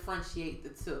differentiate the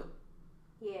two.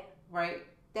 Yeah. Right.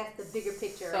 That's the bigger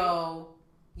picture. So,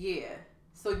 right? Yeah.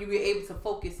 So you be able to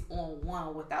focus on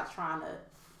one without trying to.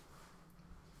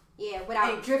 Yeah,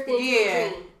 without drifting into the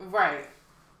dream. Right.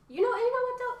 You know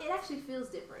what though? It actually feels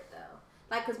different though.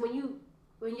 Like, cause when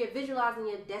you're visualizing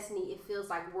your destiny, it feels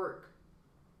like work.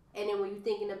 And then when you're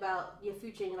thinking about your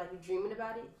future and you're dreaming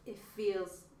about it, it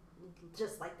feels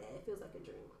just like that. It feels like a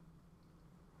dream.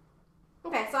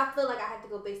 Okay, so I feel like I have to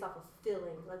go based off of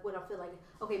feeling. Like when I feel like,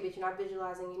 okay, bitch, you're not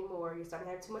visualizing anymore. You're starting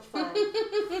to have too much fun.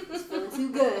 It's feeling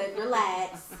too good.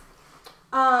 Relax.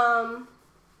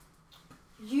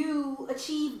 You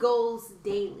achieve goals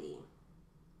daily.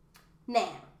 Now,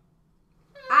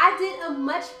 I did a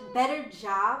much better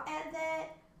job at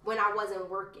that when I wasn't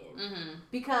working. Mm-hmm.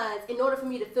 Because in order for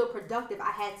me to feel productive,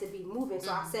 I had to be moving.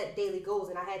 So I set daily goals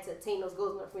and I had to attain those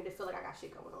goals in order for me to feel like I got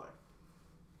shit going on.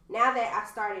 Now that I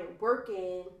started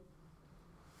working,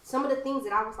 some of the things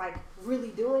that I was really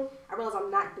doing, I realized I'm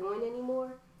not doing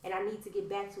anymore. And I need to get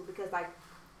back to it because I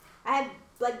had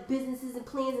businesses and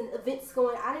plans and events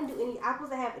going. I didn't do any. I was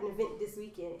supposed to have an event this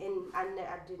weekend and I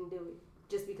didn't do it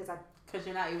just because Because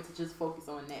you're not able to just focus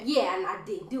on that. Yeah, and I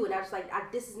didn't do it. I was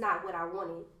this is not what I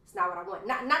wanted. It's not what I want.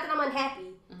 Not that I'm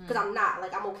unhappy, because I'm not.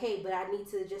 I'm okay, but I need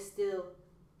to just still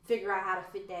figure out how to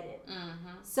fit that in.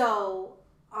 Mm-hmm. So,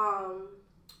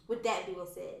 with that being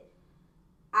said,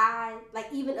 I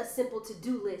even a simple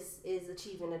to-do list is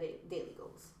achieving a daily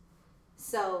goals.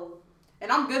 So,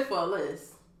 and I'm good for a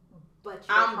list. But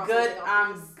I'm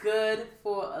good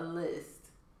for a list.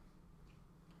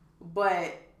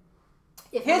 But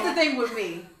here's the thing with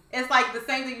me. It's like the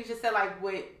same thing you just said,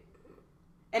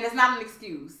 and it's not an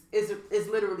excuse. It's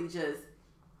literally just,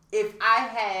 if I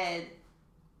had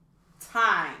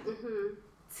time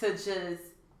to just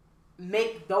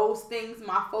make those things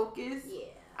my focus,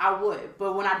 I would.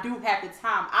 But when I do have the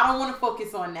time, I don't want to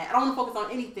focus on that. I don't want to focus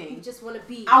on anything. You just want to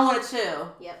be. I want to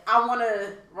chill. Yep. I want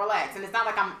to relax. And it's not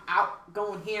like I'm out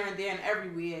going here and there and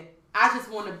everywhere. I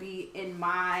just want to be in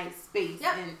my space.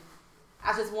 Yep. And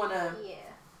I just want to. Yeah.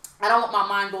 I don't want my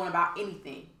mind going about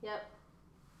anything. Yep.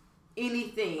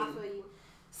 Anything. I feel you.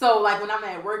 So, when I'm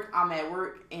at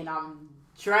work and I'm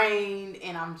drained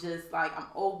and I'm just I'm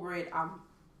over it.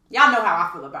 Y'all know how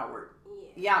I feel about work.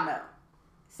 Yeah. Y'all know.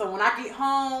 So when I get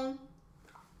home,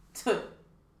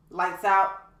 lights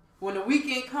out. When the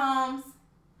weekend comes,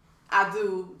 I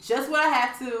do just what I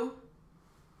have to,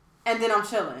 and then I'm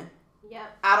chilling.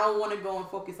 Yep. I don't want to go and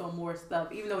focus on more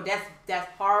stuff, even though that's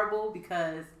horrible,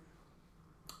 because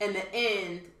in the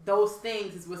end, those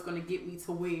things is what's going to get me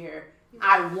to where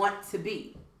I want to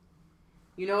be.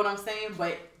 You know what I'm saying?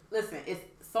 But listen, it's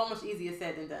so much easier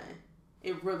said than done.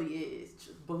 It really is.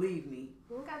 Just believe me.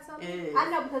 You got something? It is. I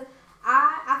know, because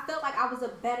I felt like I was a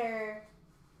better.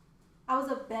 I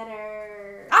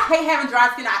hate having dry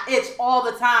skin. I itch all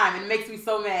the time, and it makes me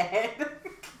so mad.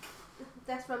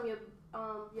 That's from your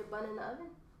bun in the oven?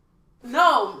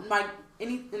 No,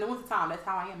 in the winter time, that's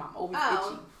how I am. I'm always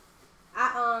itchy.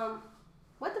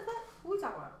 What the fuck? What we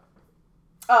talking about?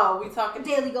 Oh, we talking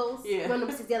daily goals. Yeah. One of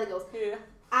them 6 daily goals. Yeah.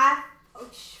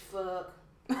 Fuck.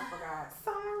 I forgot.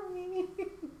 Sorry.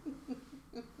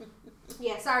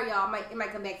 Yeah, sorry y'all. It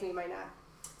might come back to me, it might not.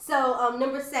 So,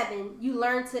 number 7, you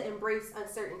learn to embrace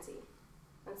uncertainty.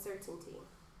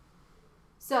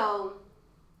 So,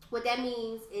 what that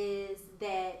means is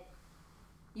that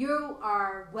you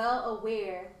are well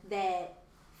aware that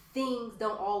things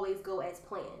don't always go as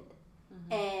planned.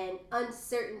 And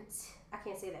uncertainty, I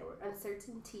can't say that word,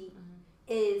 uncertainty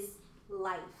is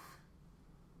life.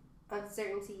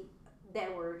 Uncertainty,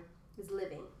 that word, is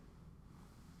living.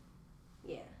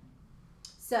 Yeah.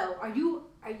 So, are you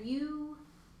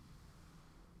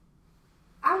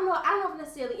I don't know if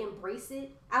necessarily embrace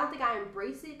it. I don't think I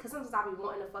embrace it because sometimes I'll be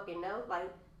wanting to fucking know,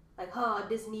 like, oh,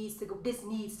 this needs to go, this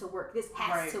needs to work, this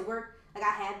has to work. Like, I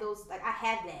had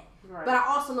that. Right. But I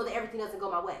also know that everything doesn't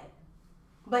go my way.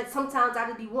 But sometimes I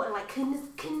just be wanting, like, can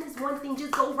this one thing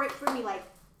just go right for me? Like,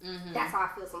 that's how I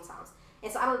feel sometimes.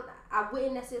 And so I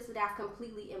wouldn't necessarily say that I've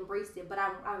completely embraced it, but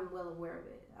I'm well aware of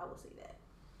it. I will say that.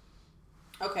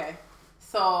 Okay.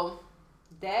 So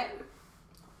that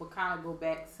will kind of go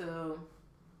back to,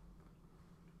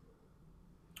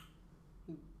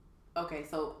 okay,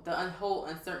 so the whole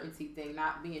uncertainty thing,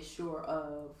 not being sure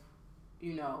of,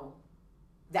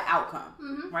 the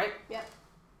outcome, right? Yep.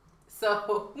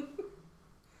 So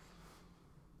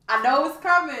I know it's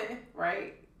coming,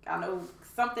 right? I know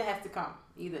something has to come,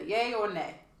 either yay or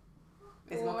nay.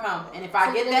 It's gonna come, and if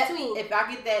I get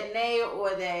that nay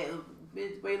or that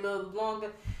wait a little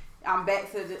longer, I'm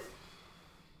back to the.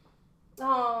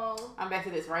 Oh. I'm back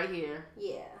to this right here.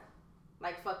 Yeah,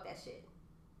 like fuck that shit.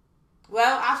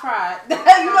 Well, I tried.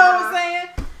 You know what I'm saying?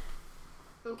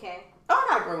 Okay. Oh,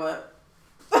 I gotta grow up.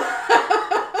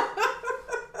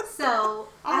 So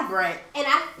I'm a brat. And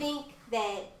I think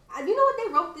that you know what, they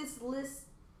wrote this list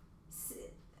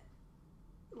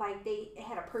like it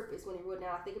had a purpose when they wrote it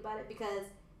down. I think about it because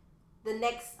the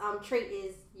next trait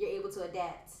is you're able to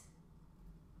adapt.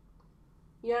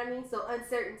 You know what I mean? So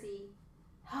uncertainty.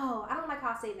 Oh, I don't like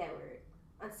how I say that word.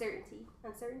 Uncertainty.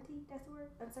 Uncertainty? That's the word?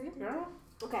 Uncertainty? Yeah.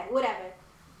 Okay, whatever.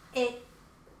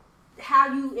 How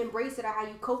you embrace it or how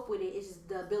you cope with it is just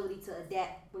the ability to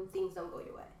adapt when things don't go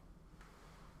your way.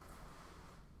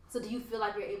 So do you feel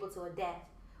like you're able to adapt?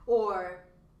 Or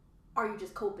are you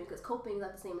just coping? Because coping is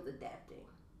not the same as adapting.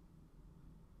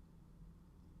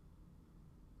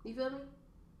 You feel me?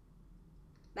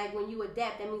 Like when you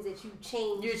adapt, that means that you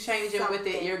change. You're changing something. With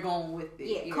it. You're going with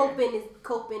it. Yeah, coping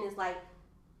is like,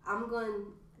 I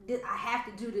have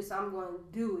to do this, so I'm going to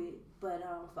do it, but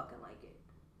I don't fucking like it.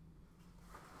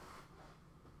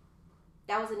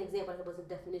 That was an example. That was a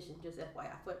definition, just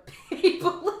FYI for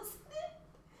people listening.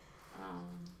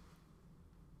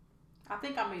 I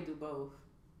think I may do both.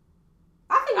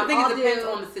 I think it depends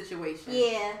on the situation.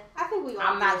 Yeah, I think we all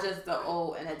I'm not just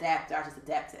an adapter. I just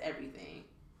adapt to everything.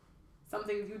 Some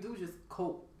things you do just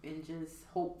cope and just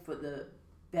hope for the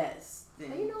best.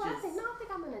 But you know what? I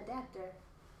think I'm an adapter.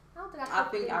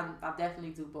 I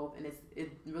definitely do both, and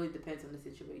it really depends on the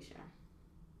situation.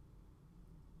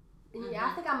 Yeah,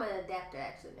 I think I'm an adapter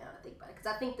actually now that I think about it.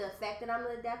 Because I think the fact that I'm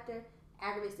an adapter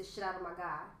aggravates the shit out of my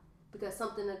guy. Because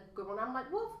something to go on, I'm like,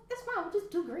 well, it's fine, we'll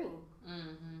just do green.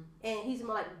 And he's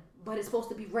more like, but it's supposed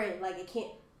to be red. Like, it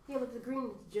can't. Yeah, but the green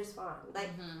is just fine. Like,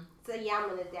 so yeah,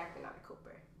 I'm an adapter, not a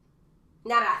coper.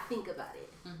 Now that I think about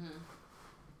it.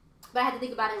 But I had to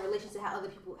think about it in relation to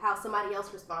how somebody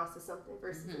else responds to something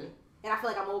versus me. And I feel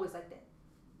like I'm always like that.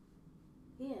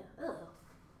 Yeah,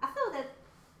 I feel that.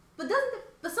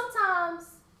 But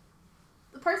sometimes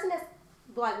the person that's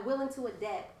like willing to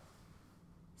adapt,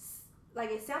 like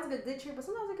it sounds like a good trait, but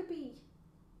sometimes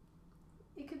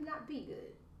it could not be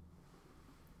good.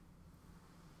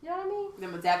 You know what I mean?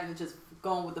 Them adapting and just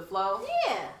going with the flow?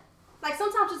 Yeah. Like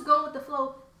sometimes just going with the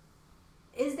flow,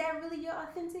 is that really your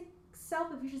authentic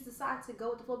self if you just decide to go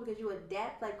with the flow because you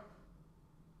adapt? Like,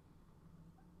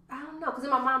 I don't know. Because in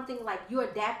my mind I'm thinking like you're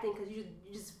adapting because you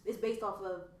just it's based off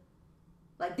of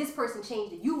like this person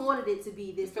changed it. You wanted it to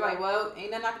be this. You feel like, well,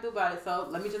 ain't nothing I can do about it, so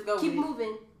let me just go keep with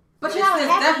moving. It. But you're not there's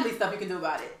unhappy. Definitely stuff you can do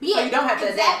about it. Yeah, so you don't have to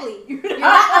exactly. adapt. You're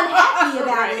not unhappy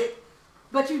about it,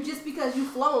 but you just because you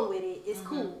flowing with it, it's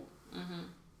cool.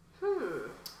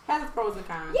 Has its pros and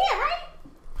cons. Yeah,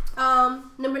 right.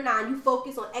 Number 9, you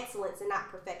focus on excellence and not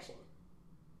perfection.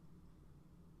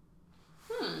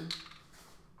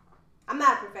 I'm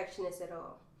not a perfectionist at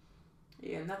all.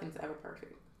 Yeah, nothing's ever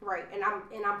perfect. Right, and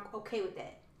I'm okay with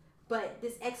that. But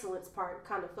this excellence part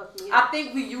kind of fucked me up. I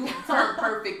think we use the term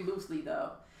perfect loosely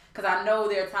though, because I know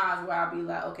there are times where I'll be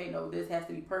like, okay, no, this has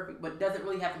to be perfect, but it doesn't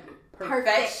really have to be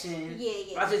perfection.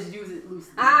 Yeah. I just use it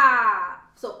loosely.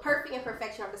 So perfect and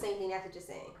perfection are the same thing. That's what you're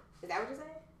saying. Is that what you're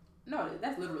saying? No,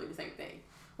 that's literally the same thing.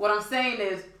 What I'm saying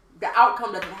is the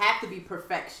outcome doesn't have to be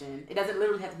perfection. It doesn't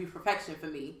literally have to be perfection for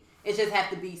me. It just has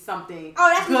to be something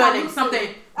that's good and something.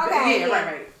 Okay, yeah,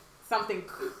 right. Something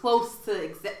close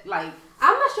to like.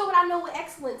 I'm not sure what I know what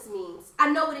excellence means. I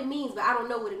know what it means, but I don't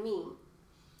know what it means.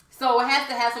 So it has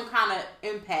to have some kind of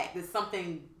impact. It's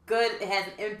something good. It has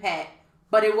an impact,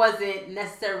 but it wasn't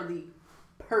necessarily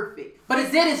perfect. But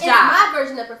it did its job. It's my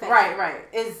version of perfection. Right.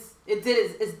 It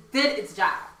did its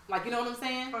job. Like, you know what I'm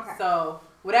saying? Okay. So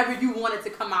whatever you wanted to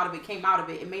come out of it came out of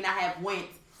it. It may not have went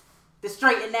the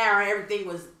straight and narrow and everything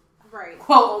was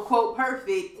quote unquote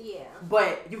perfect. Yeah.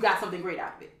 But you got something great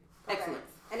out of it. Okay. Excellence.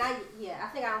 And I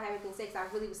think I don't have anything to say because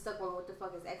I really was stuck on what the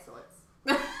fuck is excellence.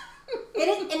 and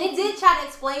it did try to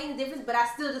explain the difference, but I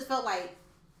still just felt like,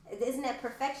 isn't that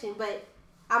perfection? But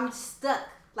I'm stuck.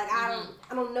 Like I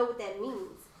don't know what that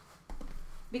means.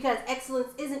 Because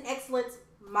isn't excellence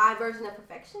my version of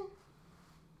perfection?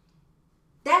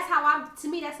 That's how I'm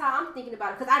thinking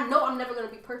about it. Because I know I'm never going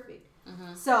to be perfect.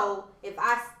 Mm-hmm. So if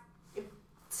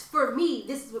for me,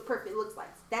 this is what perfect looks like.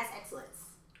 That's excellence.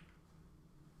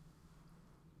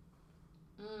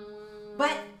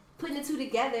 But putting the two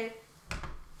together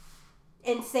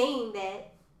and saying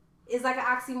that is like an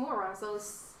oxymoron. So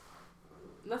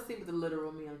let's see what the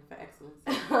literal meaning for excellence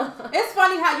is. It's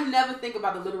funny how you never think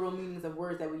about the literal meanings of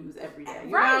words that we use every day.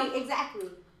 Right, exactly.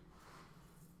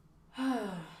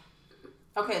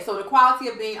 Okay, so the quality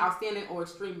of being outstanding or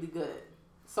extremely good.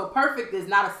 So perfect is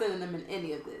not a synonym in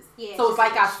any of this. Yeah, so it's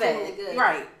like I said. Good.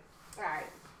 Right. All right.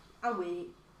 I'm with it.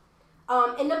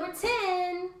 And number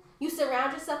 10, you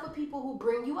surround yourself with people who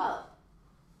bring you up.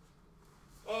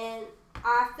 And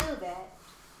I feel that.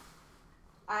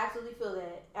 I absolutely feel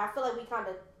that. I feel like we kind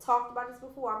of talked about this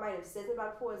before. I might have said it about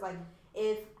it before. It's like,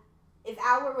 if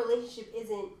our relationship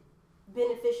isn't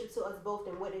beneficial to us both,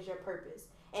 then what is your purpose?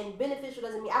 And beneficial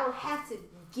doesn't mean I don't have to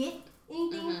get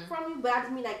anything from you, but I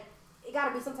just mean like it got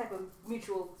to be some type of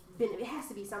mutual benefit. It has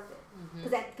to be something.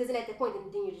 Because then at that point,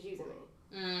 then you're just using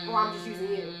me. Or I'm just using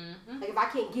you. Like if I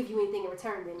can't give you anything in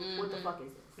return, then what the fuck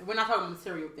is this? We're not talking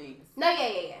material things. No,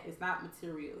 yeah. It's not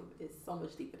material. It's so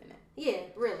much deeper than that. Yeah,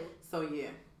 really. So yeah,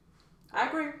 I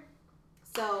agree.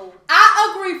 So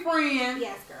I agree, friend.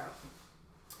 Yes, girl.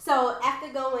 So after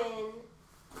going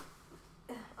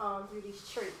through these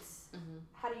traits,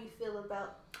 how do you feel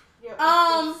about your?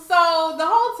 So the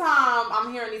whole time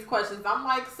I'm hearing these questions, I'm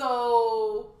like,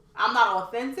 so I'm not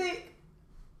authentic.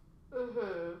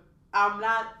 I'm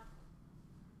not.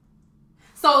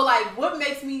 So like, what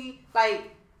makes me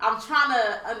like? I'm trying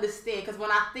to understand because when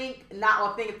I think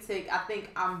not authentic, I think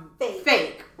I'm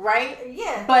fake, right?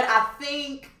 Yeah. But I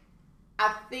think.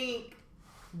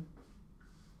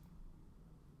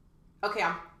 Okay,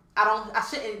 I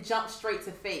shouldn't jump straight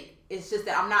to fake. It's just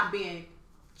that I'm not being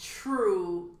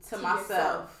true to myself.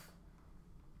 Yourself.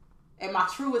 And my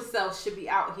truest self should be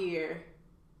out here.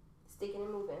 Sticking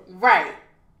and moving. Right.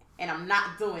 And I'm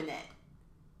not doing that.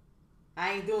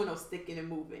 I ain't doing no sticking and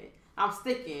moving. I'm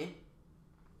sticking,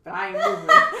 but I ain't moving.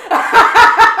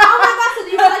 Oh my God, so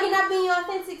do you feel like you're not being your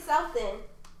authentic self then?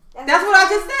 That's what I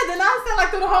just said. Then I said like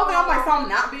through the whole thing, I'm like, so I'm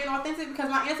not being authentic because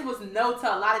my answer was no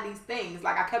to a lot of these things.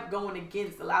 Like I kept going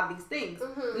against a lot of these things.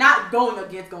 Not going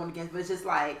against, but it's just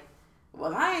like,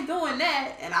 well, I ain't doing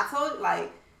that. And I told you,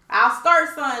 like, I'll start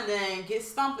something and get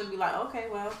stumped and be like, okay,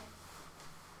 well.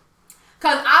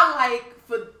 Because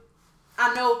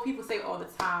I know people say all the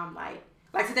time,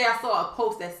 like today I saw a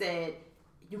post that said,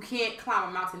 you can't climb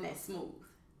a mountain that's smooth.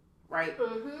 Right?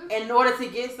 In order to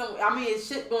get it's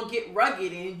shit gonna get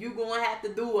rugged and you gonna have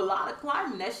to do a lot of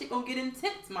climbing. That shit gonna get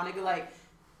intense, my nigga. Like,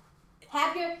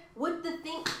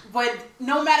 but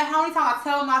no matter how many times I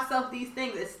tell myself these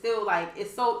things, it's still like,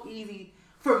 it's so easy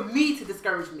for me to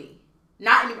discourage me.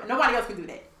 Nobody else can do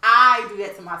that. I do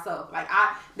that to myself. Like,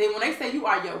 when they say you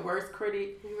are your worst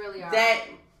critic, you really are. That,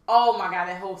 oh my God,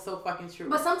 that holds so fucking true.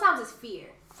 But sometimes it's fear.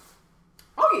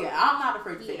 Oh yeah, I'm not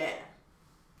afraid to say that.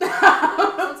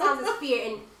 Sometimes it's fear,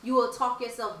 and you will talk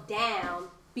yourself down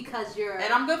because you're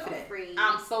and I'm good for afraid.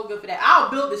 That. I'm so good for that.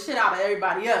 I'll build the shit out of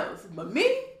everybody else, but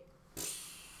me,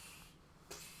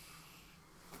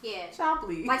 yeah, child,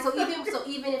 please. Like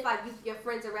even if like your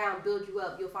friends around build you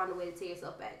up, you'll find a way to tear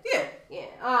yourself back. Yeah.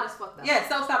 Oh, that's fucked up. Yeah,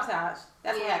 self-sabotage.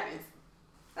 That's what happens.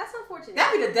 That's unfortunate.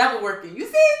 That be the devil working. You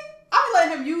see, I be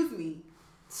letting him use me.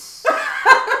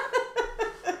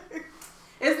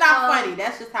 It's not funny.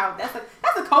 That's just how. That's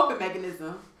a coping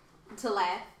mechanism. To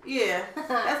laugh. Yeah,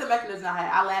 that's a mechanism I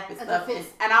have. I laugh at stuff,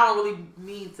 and I don't really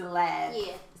mean to laugh.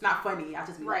 Yeah, it's not funny. I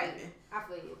just be laughing. I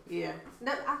feel you. Yeah.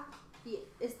 No,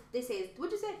 they say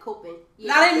what you said, coping.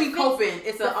 Yeah, I didn't mean coping.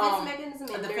 It's a defense mechanism.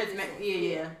 A defense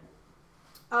mechanism.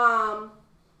 Yeah.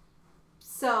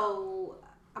 So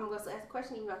I'm gonna ask a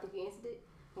question, even though I think you answered it.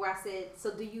 Where I said,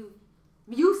 so do you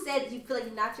you said you feel like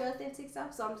you're not your authentic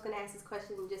self, so I'm just gonna ask this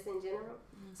question just in general.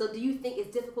 Mm-hmm. So, do you think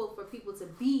it's difficult for people to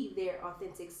be their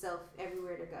authentic self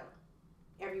everywhere they go?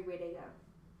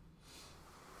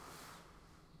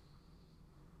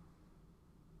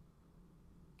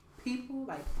 People,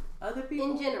 like other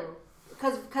people in general,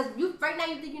 because you right now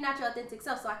you think you're not your authentic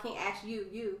self, so I can't ask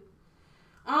you.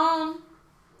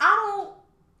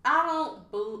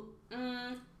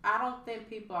 I don't think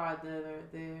people are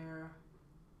there.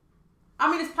 I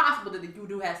mean, it's possible that you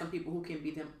do have some people who can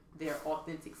be their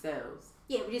authentic selves.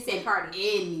 Yeah, we just said Cardi.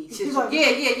 Any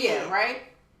situation. Yeah, right?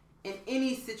 In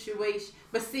any situation.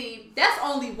 But see, that's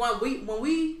only one. When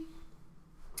we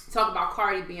talk about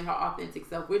Cardi being her authentic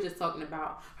self, we're just talking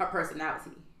about her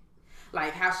personality.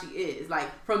 Like, how she is. Like,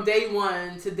 from day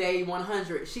 1 to day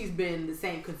 100, she's been the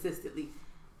same consistently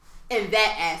in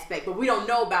that aspect. But we don't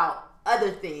know about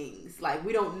other things. Like,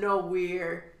 we don't know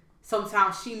where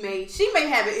sometimes she may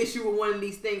have an issue with one of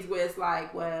these things where it's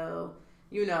like, well,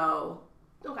 you know,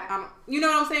 okay, you know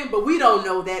what I'm saying? But we don't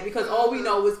know that because all we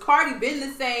know is Cardi been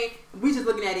the same. We just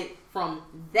looking at it from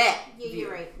that view.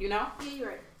 You're right. You know? Yeah, you're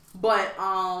right. But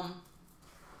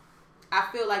I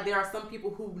feel like there are some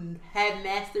people who have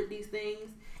mastered these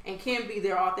things and can be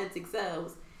their authentic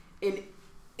selves in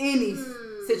any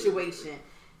situation.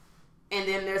 And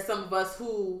then there's some of us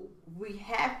who we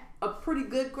have a pretty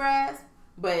good grasp,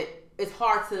 but it's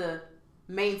hard to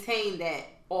maintain that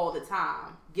all the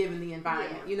time, given the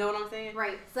environment. Yeah. You know what I'm saying?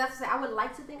 Right. So that's to say, I would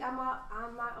like to think I'm my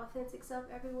authentic self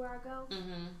everywhere I go.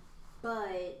 Mm-hmm.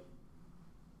 But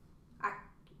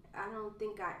I don't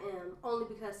think I am. Only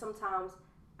because sometimes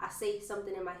I say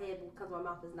something in my head, but because my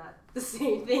mouth is not the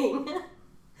same thing.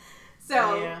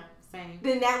 So yeah, same.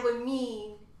 Then that would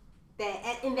mean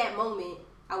that in that moment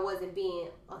I wasn't being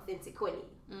authentic Quinny.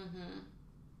 Mm-hmm.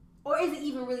 Or is it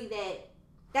even really that?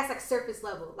 That's like surface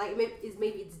level. Like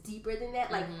maybe it's deeper than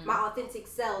that. Like my authentic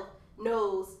self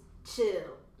knows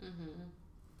chill,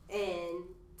 and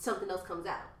something else comes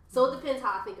out. So it depends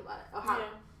how I think about it or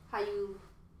how you.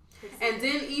 And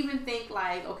then even think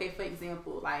like, okay, for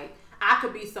example, like I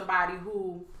could be somebody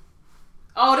who,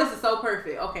 oh, this is so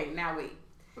perfect. Okay, now wait.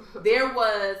 There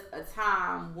was a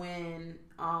time when,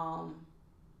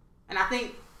 and I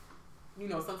think, you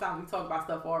know, sometimes we talk about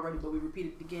stuff already, but we repeat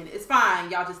it again. It's fine.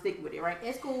 Y'all just stick with it, right?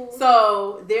 It's cool.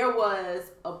 So there was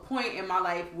a point in my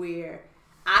life where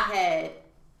I had,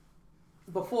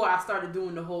 before I started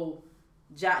doing the whole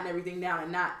jotting everything down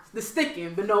and not the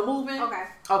sticking, but no moving.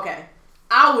 Okay.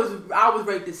 I was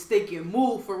ready to stick and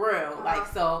move for real. Uh-huh. Like,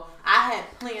 so I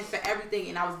had plans for everything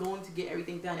and I was going to get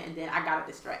everything done, and then I got a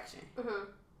distraction. Mm-hmm.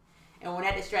 And when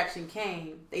that distraction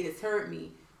came, they deterred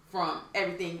me from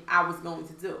everything I was going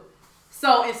to do.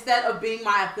 So instead of being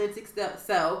my authentic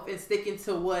self and sticking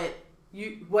to what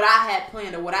I had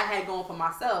planned or what I had going for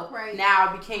myself, right, now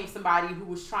I became somebody who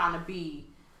was trying to be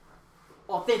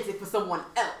authentic for someone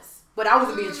else. But I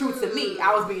wasn't being true to me.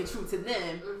 I was being true to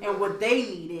them and what they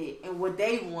needed and what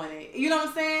they wanted. You know what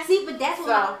I'm saying? See, but that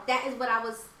is what I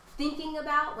was thinking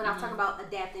about when I was talking about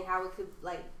adapting, how it could,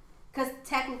 like, because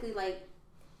technically, like,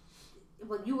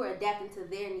 well, you were adapting to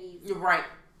their needs. You're right.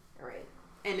 Right.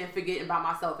 And then forgetting about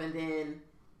myself, and then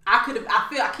I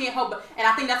can't help but, and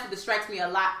I think that's what distracts me a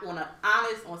lot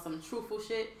on some truthful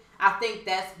shit. I think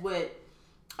that's what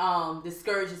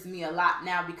discourages me a lot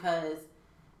now, because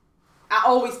I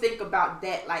always think about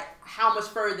that, like how much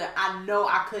further I know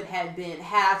I could have been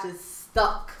had I just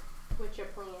stuck with your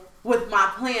plan. With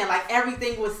my plan, like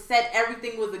everything was set,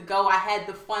 everything was a go. I had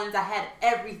the funds, I had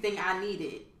everything I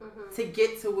needed to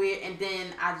get to where, and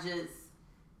then I just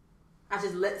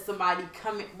let somebody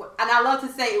come in. And I love to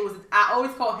say I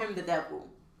always call him the devil.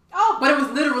 Oh, but it was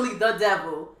literally the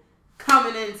devil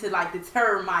coming in to like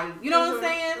deter my, you know what I'm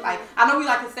saying? Like, I know we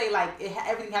like to say like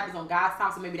everything happens on God's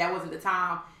time, so maybe that wasn't the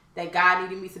time that God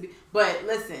needed me to be. But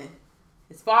listen,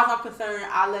 as far as I'm concerned,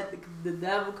 I let the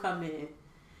devil come in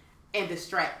and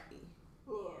distract me.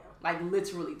 Yeah. Like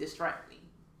literally distract me.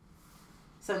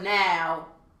 So now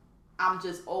I'm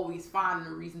just always finding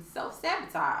a reason to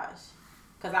self-sabotage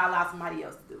because I allow somebody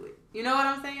else to do it. You know what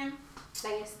I'm saying?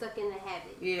 Like you're stuck in the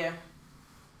habit. Yeah.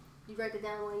 You write that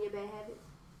down as one of your bad habits?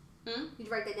 Did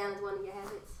you write that down as one of your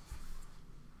habits?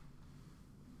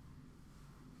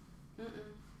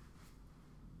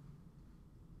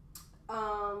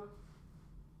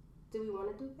 Do we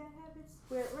want to do bad habits?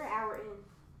 We're an hour in.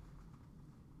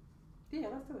 Yeah,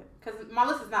 let's do it. Because my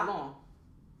list is not long.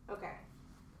 Okay.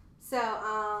 So,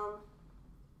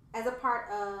 as a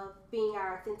part of being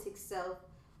our authentic self,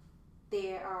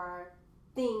 there are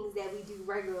things that we do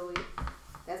regularly.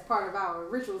 That's part of our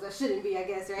rituals. That shouldn't be, I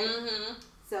guess, right? Mm-hmm.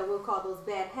 So we'll call those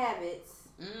bad habits.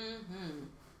 Mm-hmm.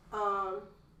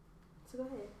 So go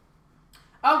ahead.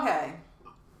 Okay.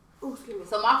 Ooh, excuse me.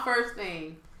 So my first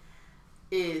thing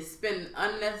is spend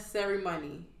unnecessary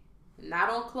money. Not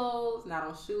on clothes, not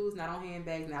on shoes, not on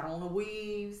handbags, not on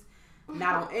weaves,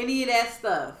 not on any of that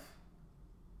stuff.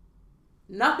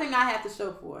 Nothing I have to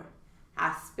show for.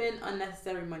 I spend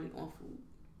unnecessary money on food.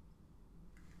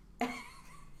 And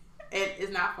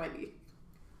it's not funny.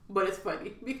 But it's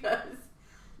funny because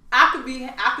I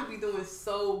could be doing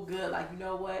so good. Like, you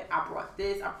know what? I brought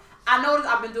this. I noticed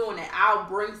I've been doing that. I'll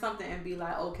bring something and be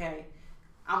like, okay,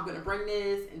 I'm gonna bring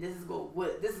this, and this is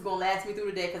gonna last me through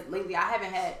the day. Because lately I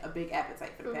haven't had a big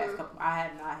appetite for the past couple. I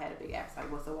have not had a big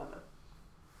appetite whatsoever.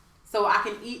 So I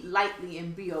can eat lightly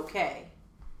and be okay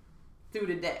through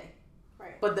the day.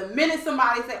 Right. But the minute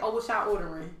somebody say, "Oh, what y'all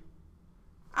ordering?"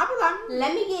 I'll be like,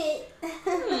 let me get.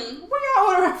 Where y'all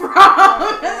ordering from?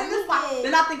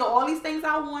 Then I think of all these things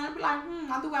I want. I'll be like,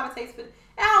 I do got a taste for it.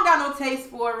 I don't got no taste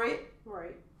for it.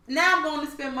 Right. Now I'm going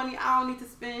to spend money I don't need to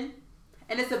spend.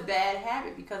 And it's a bad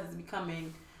habit because it's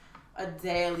becoming a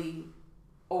daily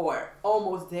or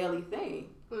almost daily thing.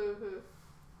 Mm-hmm.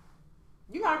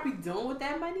 You know what we doing with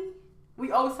that money?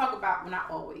 We always talk about, well, not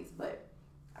always, but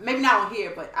maybe not on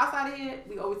here, but outside of here,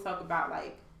 we always talk about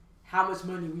like how much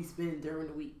money we spend during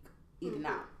the week eating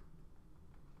out.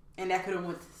 And that could have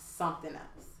went to something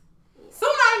else. Soon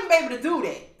I ain't gonna be able to do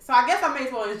that. So I guess I may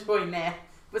as well enjoy now.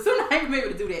 But soon I ain't gonna be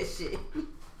able to do that shit.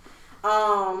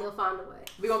 You'll find a way.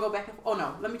 We're gonna go back and oh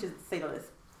no, let me just say this.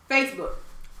 Facebook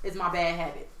is my bad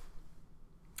habit.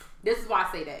 This is why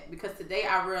I say that. Because today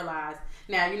I realized,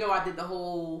 now you know I did the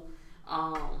whole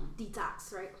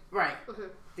detox, right? Right.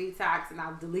 Detox, and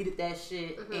I deleted that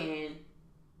shit and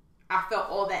I felt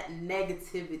all that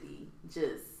negativity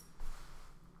just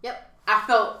I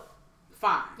felt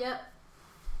fine.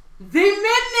 The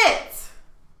minute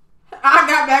I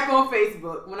got back on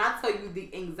Facebook, when I tell you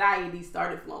the anxiety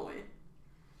started flowing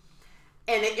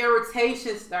and the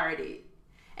irritation started,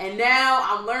 and now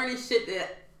I'm learning shit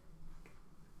that,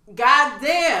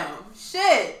 goddamn,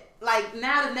 shit, like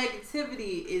now the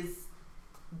negativity is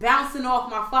bouncing off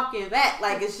my fucking back.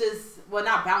 Like it's just, well,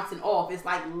 not bouncing off, it's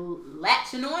like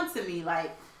latching on to me.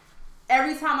 Like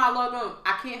every time I log on,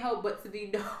 I can't help but to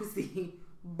be nosy,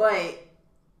 but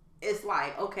it's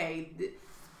like, okay,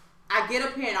 I get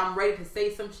up here and I'm ready to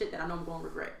say some shit that I know I'm going to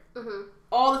regret.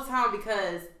 All the time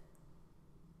because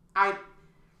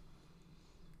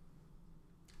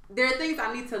there are things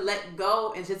I need to let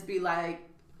go and just be like,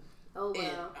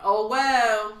 oh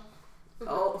well.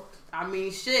 Oh, I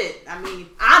mean, shit. I mean,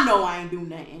 I know I ain't do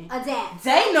nothing. Adapt.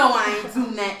 They know I ain't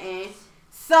do nothing.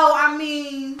 So, I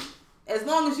mean, as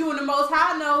long as you and the Most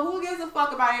High know, who gives a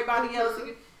fuck about everybody else?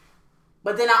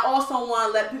 But then I also want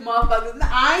to let people motherfuckers know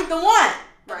I ain't the one.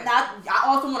 Right. I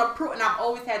also want to prove, and I've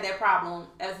always had that problem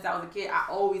ever since I was a kid. I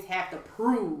always have to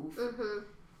prove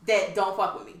that don't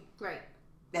fuck with me. Right.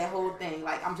 That whole thing.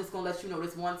 Like, I'm just going to let you know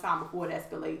this one time before it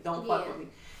escalates. Don't fuck with me.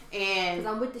 And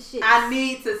because I'm with the shit. I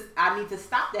need to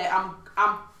stop that.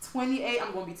 I'm 28.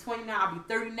 I'm gonna be 29. I'll be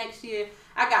 30 next year.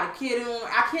 I got a kid on.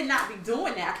 I cannot be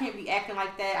doing that. I can't be acting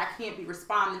like that. I can't be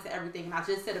responding to everything. And I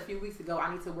just said a few weeks ago, I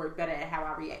need to work better at how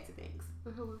I react to things.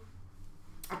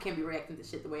 I can't be reacting to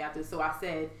shit the way I do. So I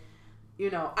said, you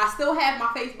know, I still have my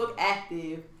Facebook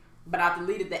active, but I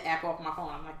deleted the app off my phone.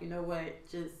 I'm like, you know what?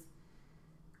 Just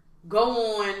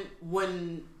go on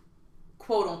when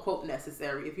quote unquote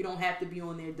necessary. If you don't have to be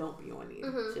on there, don't be on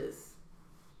there. Just,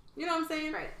 you know what I'm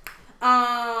saying? Right.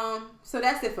 So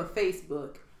that's it for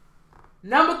Facebook.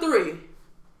 Number 3,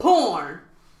 porn.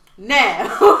 Now,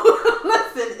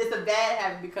 listen, it's a bad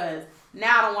habit because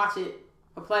now I don't watch it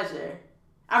for pleasure.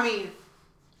 I mean,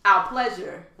 our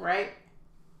pleasure, right?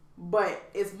 But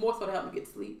it's more so to help me get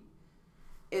to sleep.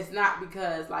 It's not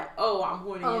because like, oh, I'm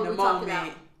horny in the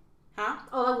moment. Huh?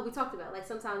 Oh, like what we talked about. Like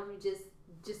sometimes you just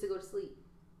to go to sleep.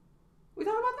 We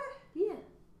talked about that? Yeah.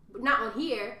 But not on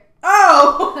here.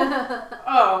 Oh.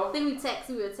 Oh. I think we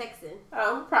were texting.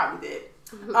 Oh, we probably did.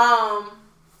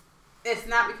 It's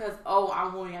not because, oh,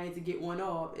 I'm horny, I need to get one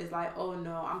off. It's like, oh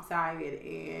no, I'm tired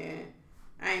and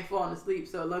I ain't falling asleep,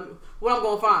 so what I'm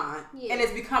gonna find. Yeah. And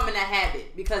it's becoming a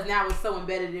habit because now it's so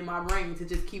embedded in my brain to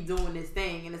just keep doing this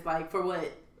thing, and it's like, for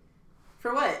what?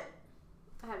 For what?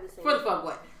 I have the same. For the fuck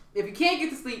what? If you can't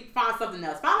get to sleep, find something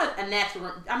else. Find a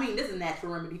natural. I mean, this is a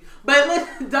natural remedy, but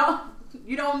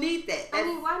you don't need that. I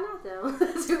mean, why not though?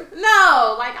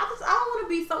 No, like I don't want to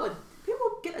be so.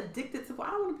 People get addicted to porn.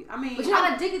 I don't want to be. I mean, but you're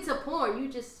not addicted to porn.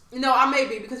 You just. No, I may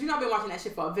be because I've been watching that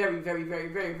shit for a very, very, very,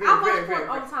 very, very, I very, watch porn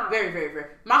all the time. Very, very, very.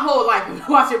 My whole life I've been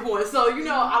watching porn, so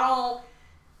I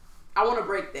want to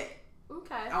break that.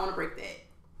 Okay. I want to break that.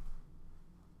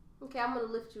 Okay, I'm gonna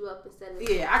lift you up instead of.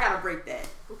 Yeah, I gotta break that.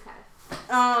 Okay.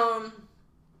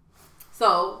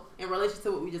 So in relation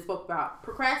to what we just spoke about,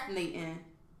 procrastinating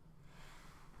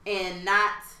and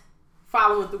not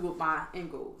following through with my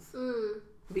end goals.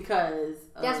 Because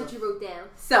that's what you wrote down.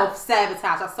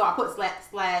 Self-sabotage. So I put /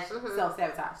 Mm-hmm.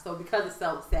 self-sabotage. So because of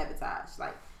self-sabotage,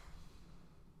 like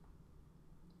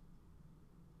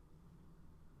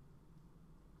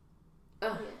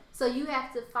yeah. So you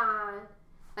have to find,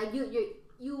 like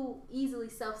you easily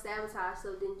self-sabotage.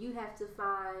 So then you have to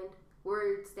find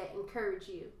words that encourage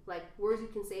you, like words you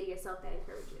can say to yourself that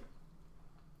encourage you.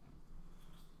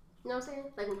 You know what I'm saying?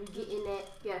 Like when you get in that,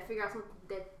 you gotta figure out something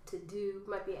that to do.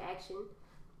 Might be an action,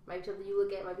 might be something you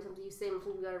look at, might be something you say,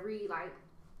 something you gotta read. Like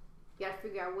you gotta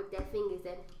figure out what that thing is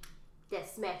that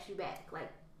smacks you back.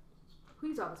 Like who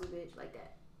you talking to, bitch? Like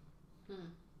that.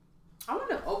 I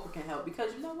wonder if Oprah can help,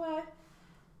 because you know what?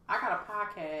 I got a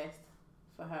podcast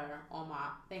for her on my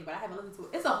thing, but I haven't listened to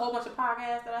it. It's a whole bunch of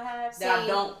podcasts that I have that I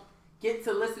don't get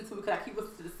to listen to because I keep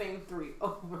listening to the same 3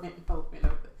 over and over and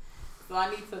over. So I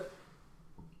need to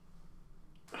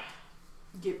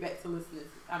get back to listening.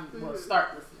 Well,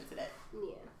 start listening to that.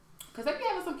 Yeah. Because they be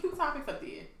having some cute topics up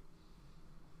there.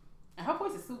 And her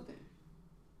voice is soothing.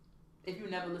 If you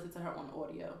never listen to her on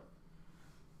audio,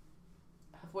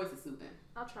 her voice is soothing.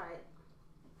 I'll try it.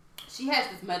 She has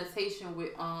this meditation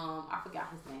with, I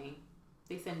forgot his name.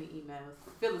 They send me emails.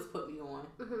 Phyllis put me on.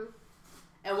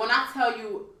 And when I tell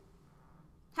you...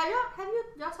 Have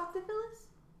y'all talked to Phyllis?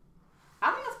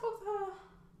 I think I spoke to her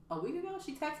a week ago.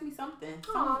 She texted me something.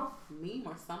 Some meme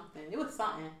or something. It was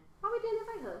something. Why we didn't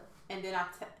invite her? And then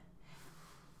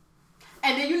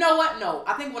and then you know what? No.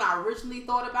 I think when I originally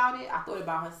thought about it, I thought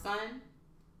about her son.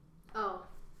 Oh.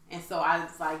 And so I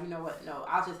was like, you know what? No,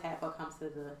 I'll just have her come to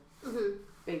the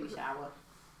baby shower.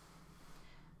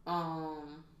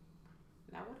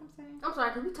 Now what I'm saying? I'm sorry,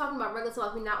 because we talking about regular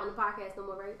stuff. We not on the podcast no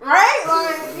more, right? Right?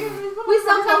 Like, we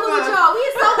so comfortable with y'all. We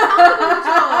so comfortable with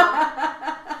y'all.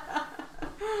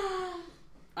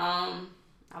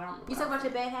 I don't know. You talk about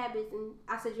your bad habits, and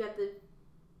I said you have to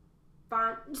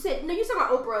find. You said no. You talking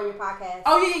about Oprah on your podcast?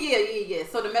 Oh yeah.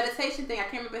 So the meditation thing, I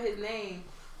can't remember his name,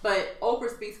 but Oprah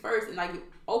speaks first, and like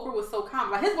Oprah was so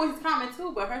calm. Like his voice is calming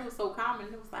too, but hers was so calm,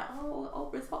 and it was like, oh,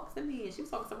 Oprah's talking to me, and she was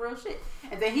talking some real shit.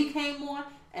 And then he came on,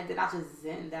 and then I just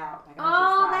zenned out. Like,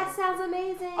 that sounds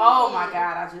amazing. Oh my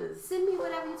god, I just send me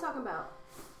whatever you're talking about.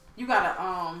 You gotta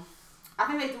I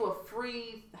think they do a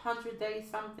free 100-day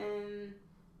something.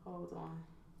 Hold on.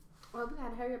 Well, we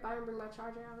gotta hurry up. I didn't bring my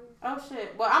charger out here. Oh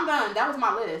shit. Well, I'm done. That was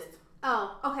my list.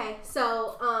 Oh, okay.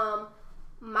 So,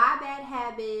 my bad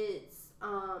habits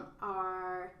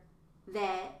are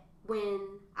that when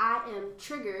I am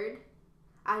triggered,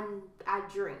 I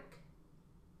drink.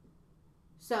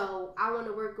 So I want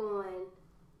to work on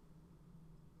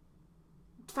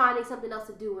finding something else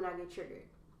to do when I get triggered.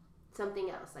 Something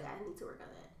else. Like I need to work on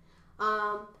that.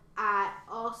 I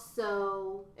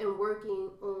also am working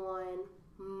on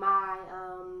my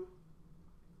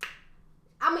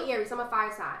I'm an Aries, I'm a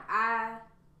fire sign. I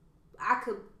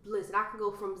could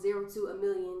go from 0 to a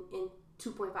million in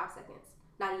 2.5 seconds.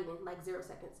 Not even, like 0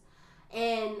 seconds.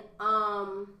 And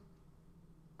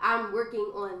I'm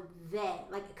working on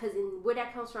that. Like, cause where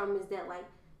that comes from is that like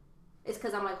it's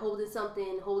cause I'm like holding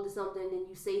something, then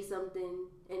you say something,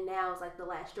 and now it's like the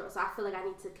last straw. So I feel like I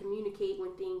need to communicate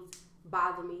when things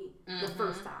bother me the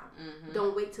first time.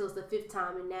 Don't wait till it's the 5th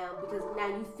time, and now because now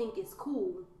you think it's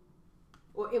cool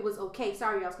or it was okay.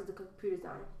 Sorry, y'all, because the computer's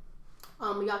dying.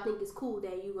 Y'all think it's cool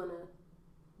that you're gonna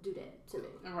do that to me,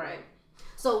 right?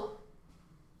 So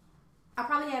I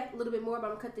probably have a little bit more, but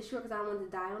I'm gonna cut this short because I don't want it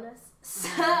to die on us.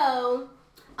 So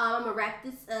I'm gonna wrap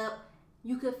this up.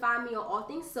 You can find me on all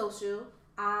things social.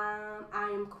 I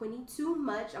am Quinny Too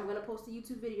Much. I'm gonna post a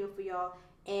YouTube video for y'all,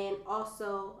 and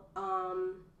also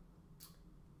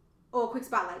a quick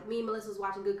spotlight. Me and Melissa was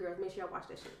watching Good Girls. Make sure y'all watch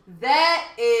that shit. That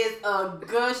is a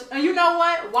good and you know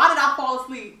what? Why did I fall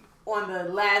asleep on the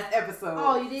last episode?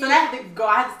 Oh, you did? So I had to go.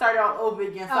 I had to start it all over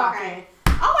again. So okay.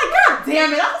 I'm like, God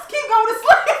damn it. I just keep going to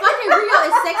sleep. Fucking Rio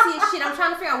is sexy as shit. I'm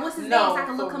trying to figure out what's his name so I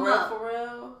can look him up.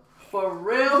 For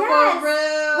real.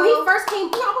 When he first came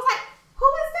through, I was like, who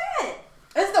is that?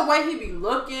 It's the way he be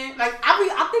looking. Like,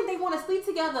 I think they want to sleep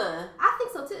together. I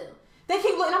think so too. They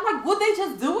keep looking. I'm like, would they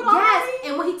just do it already? Yes.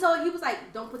 And when he was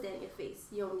like, don't put that in your face.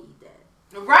 You don't need that.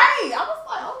 Right. I was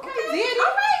like, okay, then.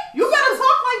 All right. You better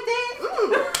talk like that.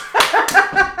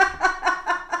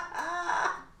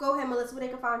 Go ahead, Melissa. Where they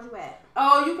can find you at?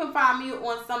 Oh, you can find me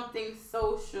on something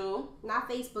social. Not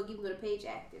Facebook, even though the page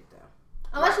active though.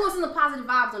 Unless you want some positive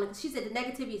vibes on it, because she said the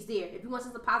negativity is there. If you want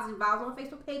some positive vibes on the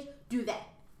Facebook page, do that.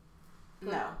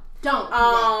 No. Don't.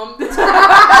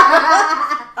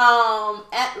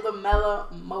 At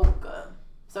Lamella Mocha.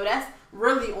 So that's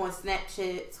really on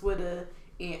Snapchat, Twitter,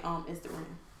 and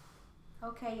Instagram.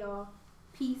 Okay, y'all.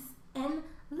 Peace and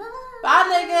love. Bye,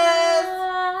 niggas.